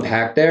lot to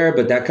unpack there,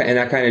 but that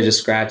kind of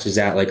just scratches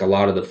at like a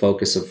lot of the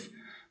focus of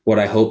what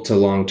I hope to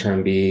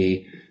long-term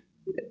be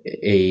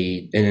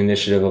an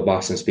initiative of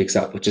Boston Speaks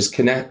Up, which is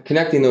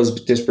connecting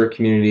those disparate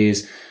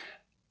communities,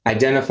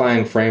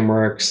 identifying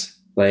frameworks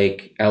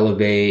like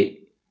Elevate,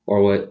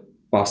 or what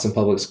Boston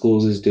Public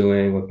Schools is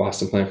doing with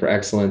Boston Plan for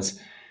Excellence,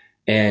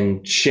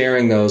 and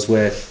sharing those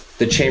with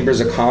the chambers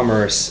of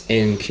commerce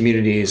in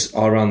communities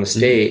all around the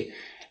state,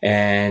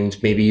 and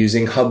maybe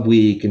using Hub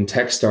Week and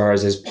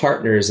Techstars as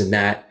partners in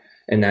that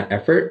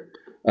effort.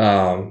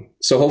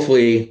 So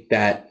hopefully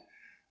that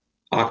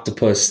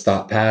octopus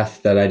thought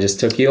path that I just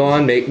took you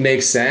on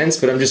makes sense.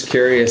 But I'm just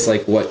curious,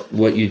 like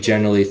what you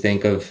generally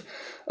think of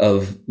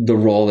the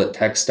role that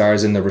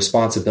Techstars and the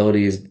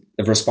responsibility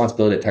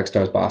that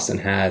Techstars Boston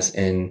has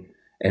in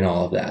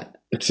all of that.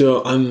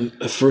 So I'm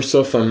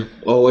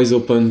always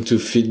open to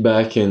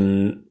feedback,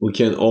 and we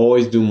can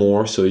always do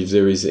more. So if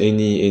there is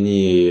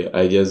any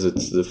ideas that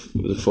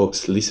the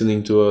folks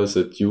listening to us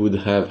that you would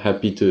have,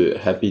 happy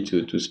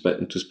to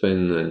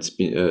spend and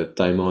spend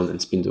time on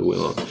and spin the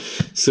wheel on.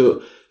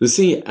 So the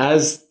thing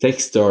as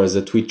Techstars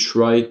that we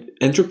try,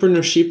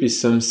 entrepreneurship is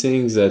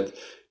something that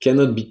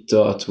cannot be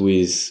taught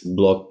with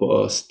blog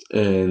posts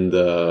and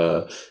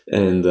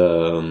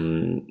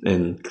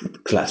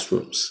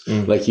classrooms.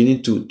 Like you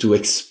need to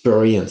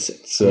experience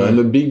it. So I'm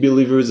a big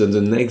believer that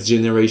the next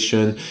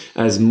generation,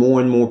 as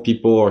more and more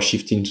people are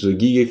shifting to the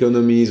gig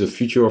economy, the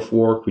future of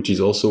work, which is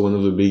also one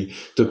of the big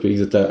topics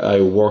that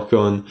I work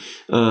on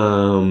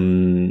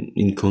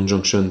in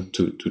conjunction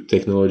to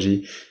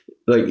technology,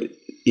 like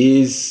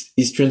is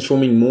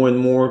transforming more and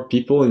more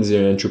people in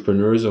their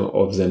entrepreneurs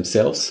of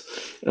themselves.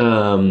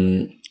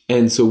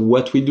 And so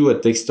what we do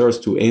at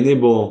Techstars to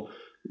enable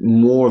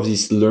more of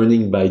this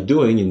learning by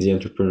doing in the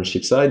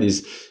entrepreneurship side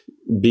is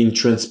being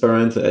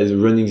transparent, as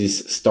running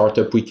these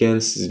startup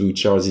weekends,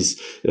 which are these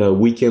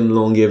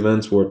weekend-long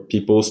events where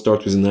people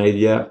start with an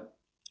idea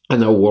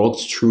and are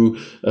walked through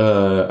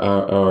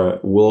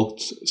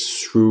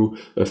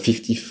a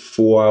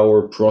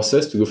 54-hour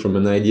process to go from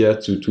an idea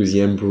to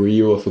the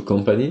embryo of a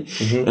company.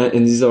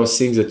 And these are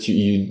things that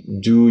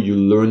you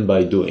learn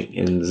by doing.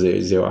 And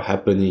they are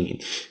happening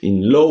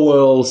in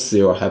Lowell's,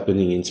 they are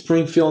happening in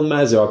Springfield,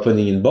 Mass, they are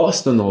happening in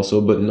Boston also,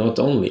 but not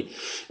only.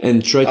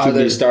 And try to Are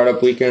there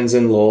startup weekends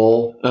in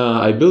Lowell?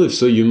 I believe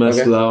so.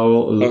 UMass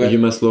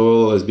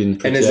Lowell has been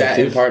pretty And is that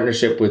active. in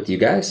partnership with you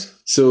guys?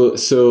 So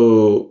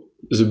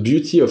the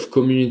beauty of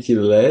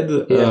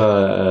community-led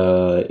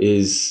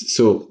is,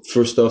 so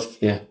first off,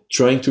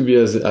 trying to be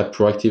as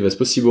proactive as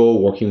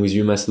possible, working with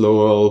UMass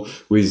Lowell,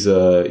 with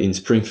in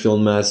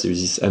Springfield, Mass.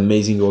 There's this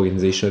amazing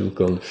organization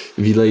called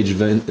Village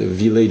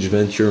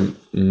Venture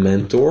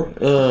Mentor,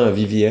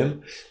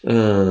 VVM,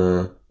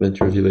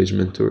 Venture Village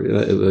Mentor.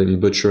 I'm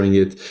butchering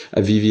it.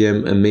 A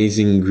VVM,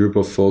 amazing group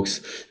of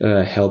folks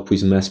help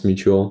with Mass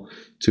Mutual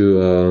to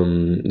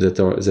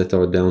that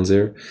are down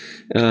there.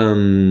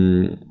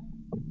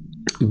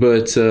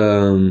 But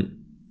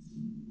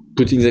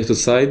putting that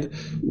aside,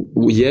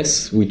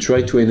 yes, we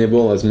try to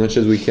enable as much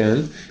as we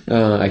can.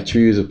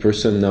 Actually, the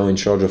person now in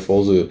charge of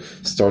all the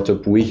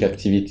Startup Week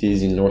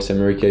activities in North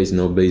America is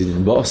now based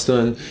in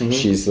Boston.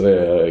 She's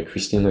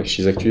Christine,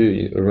 she's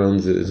actually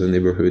around the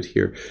neighborhood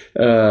here.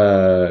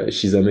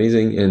 She's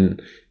amazing,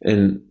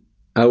 and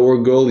our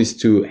goal is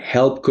to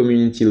help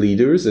community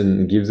leaders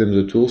and give them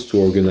the tools to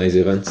organize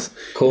events.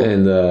 Cool.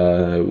 And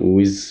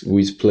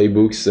with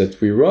playbooks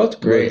that we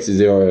wrote, Great. But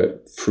they are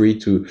free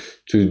to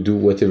do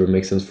whatever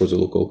makes sense for the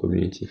local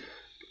community.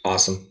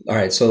 Awesome. All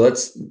right. So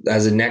let's,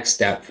 as a next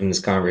step from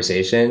this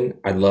conversation,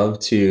 I'd love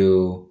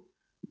to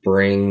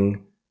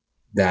bring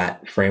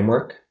that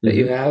framework that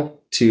you have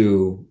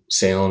to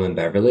Salem and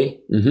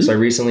Beverly. So I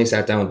recently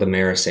sat down with the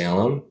mayor of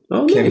Salem,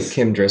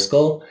 Kim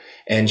Driscoll,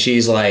 and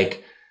she's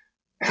like,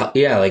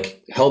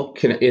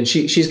 and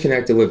she's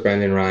connected with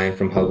Brendan Ryan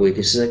from Hub Week,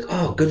 and she's like,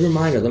 oh, good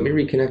reminder, let me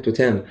reconnect with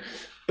him.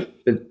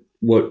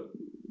 But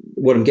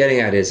what I'm getting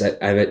at is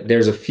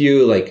there's a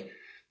few like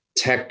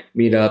tech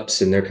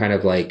meetups, and they're kind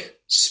of like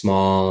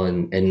small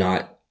and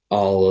not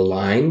all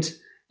aligned,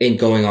 and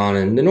going on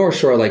in the North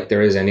Shore like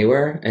there is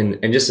anywhere.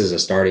 And just as a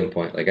starting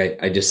point, like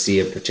I just see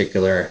a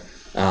particular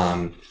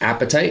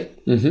appetite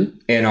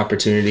and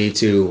opportunity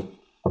to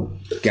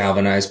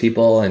galvanize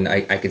people, and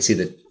I could see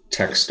the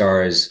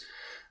Techstars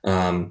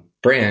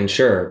brand,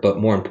 sure, but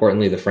more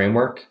importantly the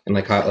framework, and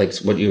like how, like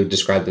what you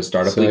described the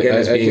startup weekend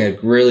as being a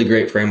really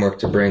great framework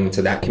to bring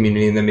to that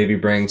community, and then maybe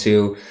bring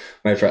to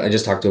my friend. I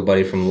just talked to a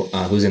buddy from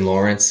who's in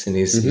Lawrence, and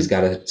he's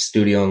got a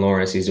studio in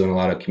Lawrence. He's doing a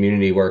lot of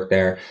community work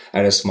there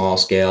at a small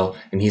scale,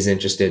 and he's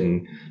interested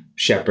in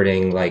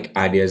shepherding like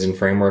ideas and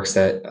frameworks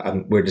that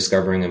we're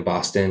discovering in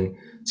Boston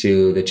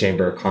to the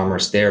Chamber of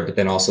Commerce there, but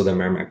then also the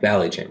Merrimack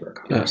Valley Chamber of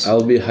Commerce.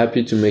 I'll be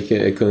happy to make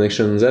a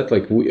connection on that.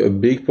 Like a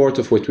big part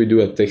of what we do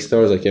at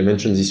Techstars, like I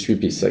mentioned, these three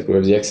pieces. Like we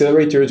have the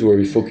accelerators where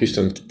we focused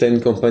on 10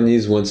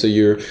 companies once a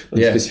year on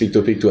a specific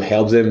topic to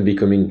help them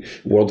becoming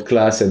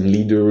world-class and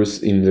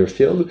leaders in their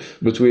field.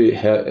 But we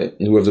have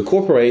the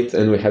corporate,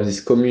 and we have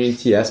this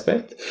community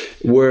aspect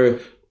where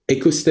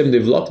ecosystem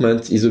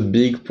development is a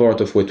big part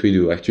of what we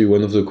do. Actually,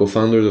 one of the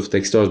co-founders of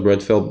Techstars,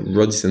 Brad Feld,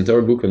 wrote this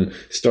entire book on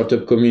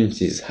startup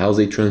communities, how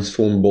they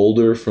transform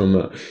Boulder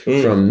from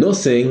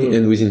nothing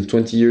and within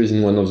 20 years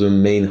in one of the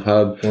main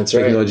hubs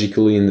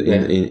technologically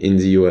in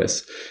the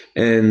US.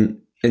 And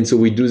so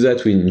we do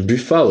that in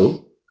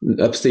Buffalo,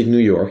 upstate New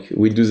York.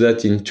 We do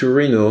that in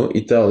Torino,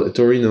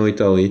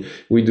 Italy.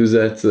 We do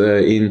that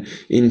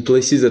in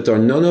places that are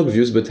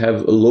non-obvious but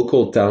have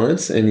local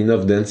talents and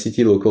enough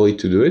density locally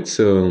to do it.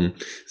 So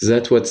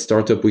that's what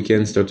Startup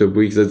Weekend, Startup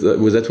Week,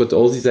 that's what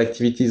all these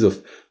activities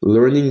of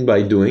learning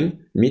by doing.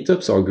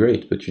 Meetups are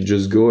great, but you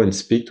just go and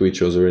speak to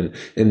each other and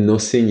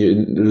nothing,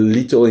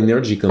 little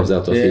energy comes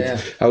out of it.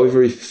 Yeah.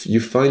 However, if you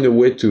find a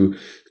way to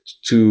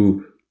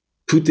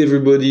put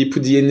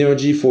the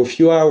energy for a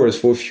few hours,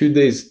 for a few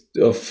days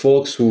of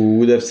folks who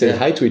would have said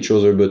hi to each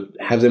other, but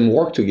have them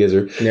work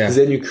together,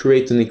 then you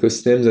create an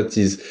ecosystem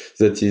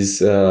that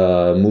is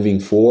moving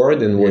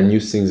forward and where new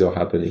things are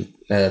happening.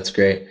 Yeah, that's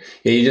great.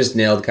 Yeah, you just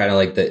nailed kind of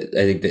like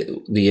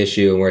the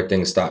issue and where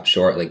things stop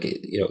short. Like,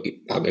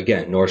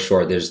 again, North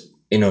Shore, there's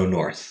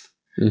North,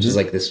 which is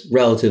like this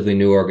relatively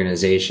new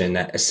organization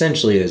that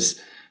essentially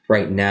is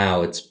right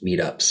now it's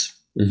meetups.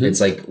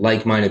 It's like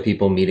like-minded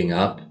people meeting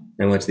up.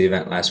 I went to the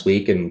event last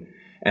week and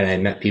I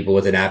met people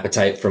with an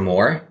appetite for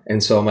more.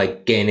 And so I'm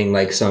like gaining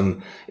like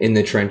some in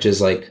the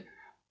trenches, like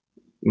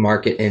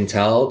market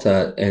intel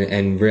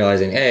and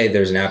realizing, A,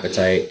 there's an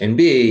appetite, and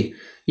B,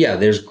 yeah,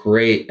 there's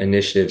great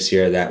initiatives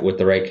here that with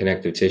the right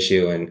connective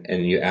tissue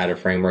and you add a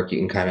framework, you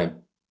can kind of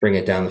bring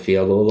it down the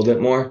field a little bit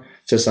more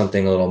to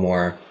something a little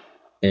more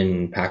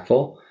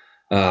impactful.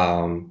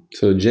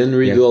 So Jen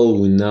Riddle,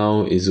 who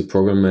now is a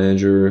program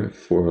manager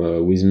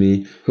for with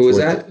me. Who is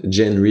that?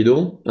 Jen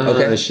Riddle.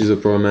 Okay. She's a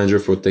program manager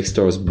for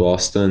Techstars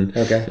Boston.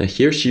 Okay.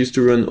 Here she used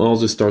to run all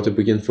the startup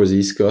weekend for the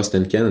East Coast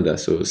and Canada,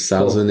 so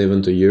 1,000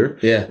 events a year.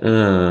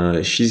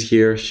 Yeah. She's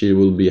here. She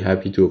will be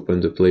happy to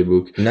open the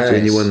playbook to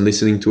anyone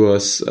listening to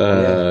us,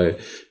 or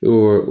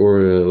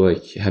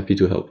like happy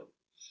to help.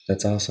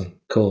 That's awesome.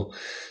 Cool.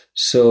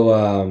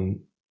 So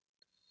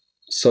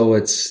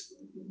it's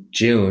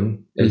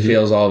June. It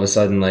feels all of a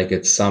sudden like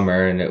it's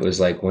summer, and it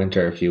was like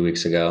winter a few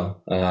weeks ago.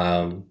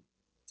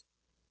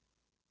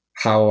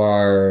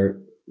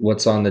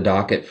 What's on the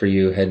docket for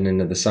you heading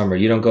into the summer?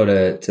 You don't go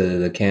to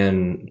the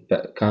Cannes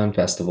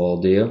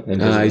Festival, do you?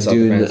 I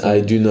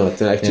do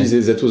not. Actually,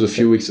 that was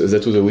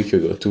a week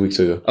ago, 2 weeks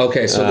ago.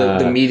 Okay, so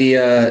the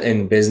media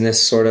and business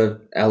sort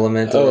of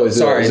element.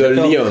 The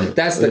Lyon.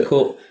 That's the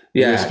cool.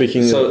 Yeah.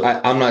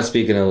 I'm not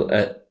speaking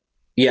of.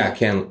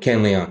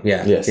 Cannes Lyon.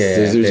 Yeah. Yes.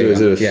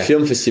 There's a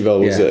film festival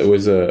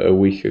was a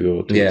week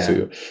ago, 2 weeks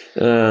ago.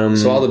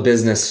 So all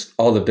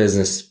the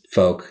business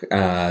folk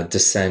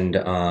descend,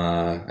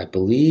 I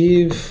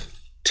believe,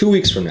 2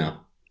 weeks from now.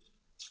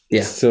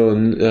 Yeah. So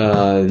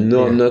I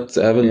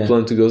haven't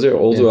planned to go there.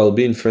 Although I'll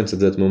be in France at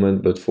that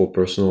moment, but for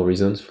personal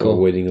reasons, for a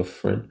wedding of a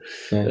friend.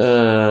 Nice.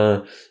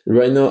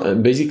 Right now,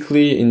 I'm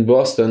basically in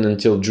Boston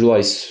until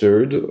July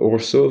 3rd or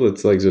so.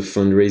 That's like the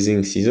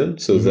fundraising season.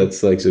 So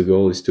that's like the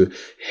goal is to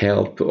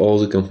help all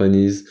the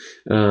companies,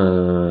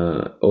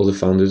 all the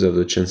founders have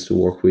the chance to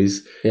work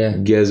with,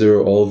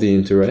 gather all the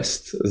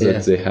interest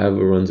that they have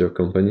around their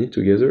company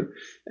together,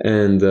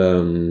 and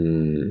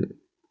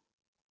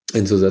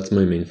so that's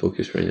my main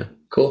focus right now.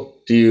 Cool.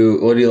 What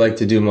do you like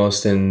to do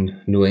most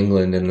in New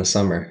England in the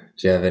summer?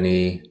 Do you have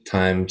any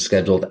time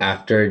scheduled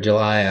after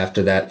July,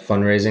 after that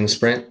fundraising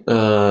sprint?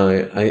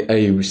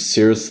 I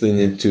seriously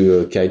need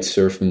to kite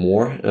surf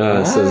more.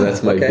 So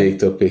that's my big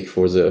topic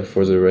for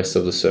the rest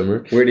of the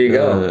summer. Where do you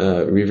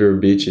go? River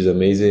Beach is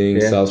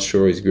amazing. Yeah. South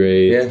Shore is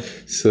great. Yeah.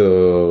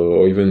 So,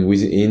 or even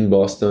within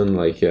Boston,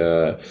 like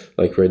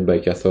right by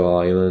Castle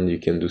Island, you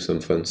can do some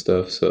fun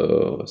stuff.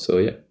 So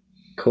yeah.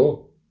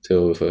 Cool.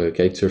 So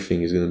kite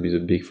surfing is going to be the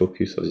big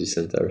focus of this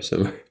entire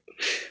summer.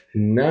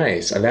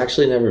 Nice. I've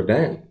actually never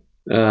been.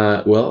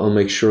 Well, I'll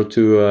make sure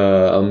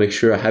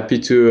happy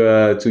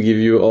to give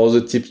you all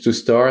the tips to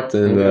start,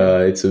 and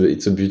it's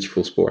a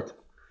beautiful sport.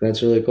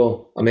 That's really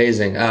cool.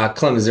 Amazing.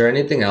 Clem, is there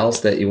anything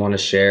else that you want to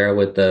share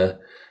with the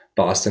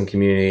Boston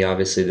community?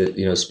 Obviously, that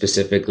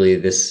specifically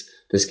this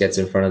gets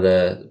in front of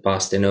the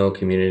Bostino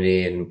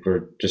community, and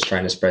we're just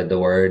trying to spread the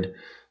word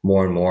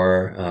more and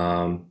more.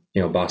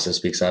 Boston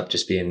Speaks Up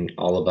just being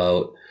all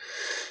about,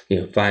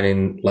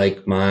 finding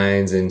like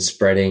minds and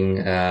spreading,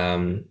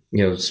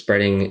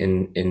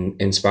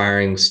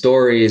 inspiring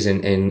stories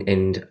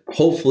and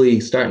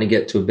hopefully starting to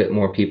get to a bit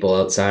more people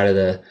outside of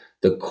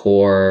the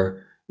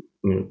core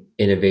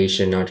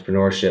innovation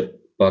entrepreneurship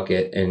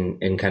bucket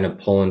and kind of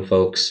pulling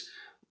folks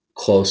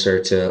closer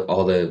to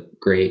all the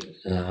great,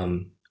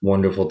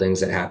 wonderful things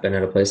that happen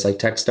at a place like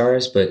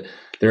Techstars. But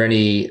are there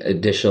any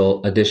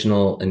additional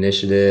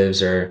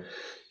initiatives or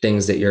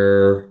things that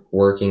you're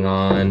working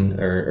on,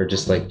 or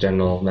just like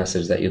general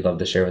message that you'd love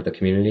to share with the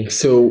community?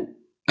 So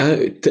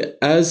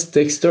as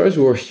Techstars,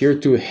 we're here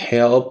to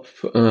help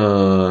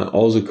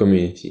all the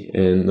community,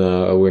 and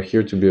we're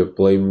here to be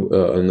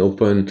an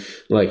open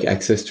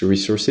access to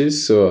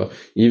resources. So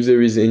if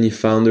there is any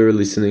founder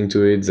listening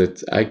to it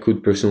that I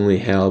could personally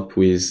help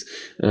with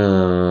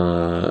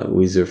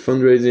their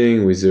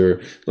fundraising, with their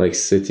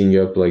setting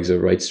up the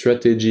right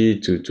strategy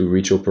to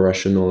reach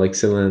operational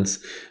excellence,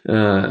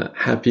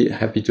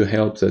 happy to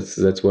help.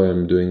 That's why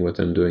I'm doing what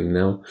I'm doing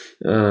now.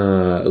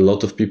 A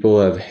lot of people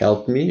have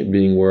helped me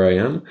being where I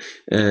am.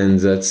 And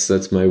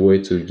that's my way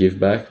to give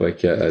back.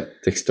 At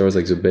Techstars,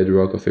 the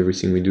bedrock of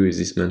everything we do is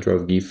this mantra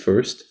of give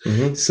first.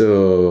 Mm-hmm.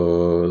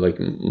 So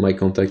my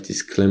contact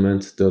is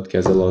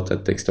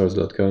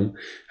clement.casalot@techstars.com.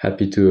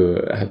 Happy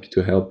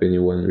to help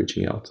anyone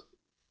reaching out.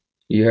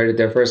 You heard it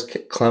there first.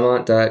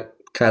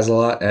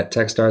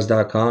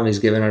 Clement.casalot@techstars.com. He's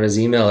giving out his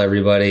email,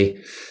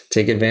 everybody.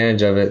 Take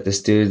advantage of it.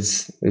 This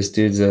dude's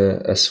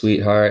a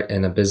sweetheart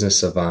and a business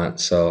savant.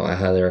 So I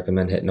highly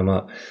recommend hitting him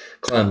up.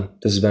 Clem,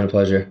 this has been a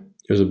pleasure.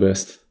 You're the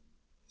best.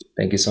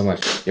 Thank you so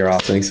much. You're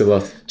awesome. Thanks a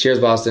lot. Cheers,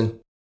 Boston.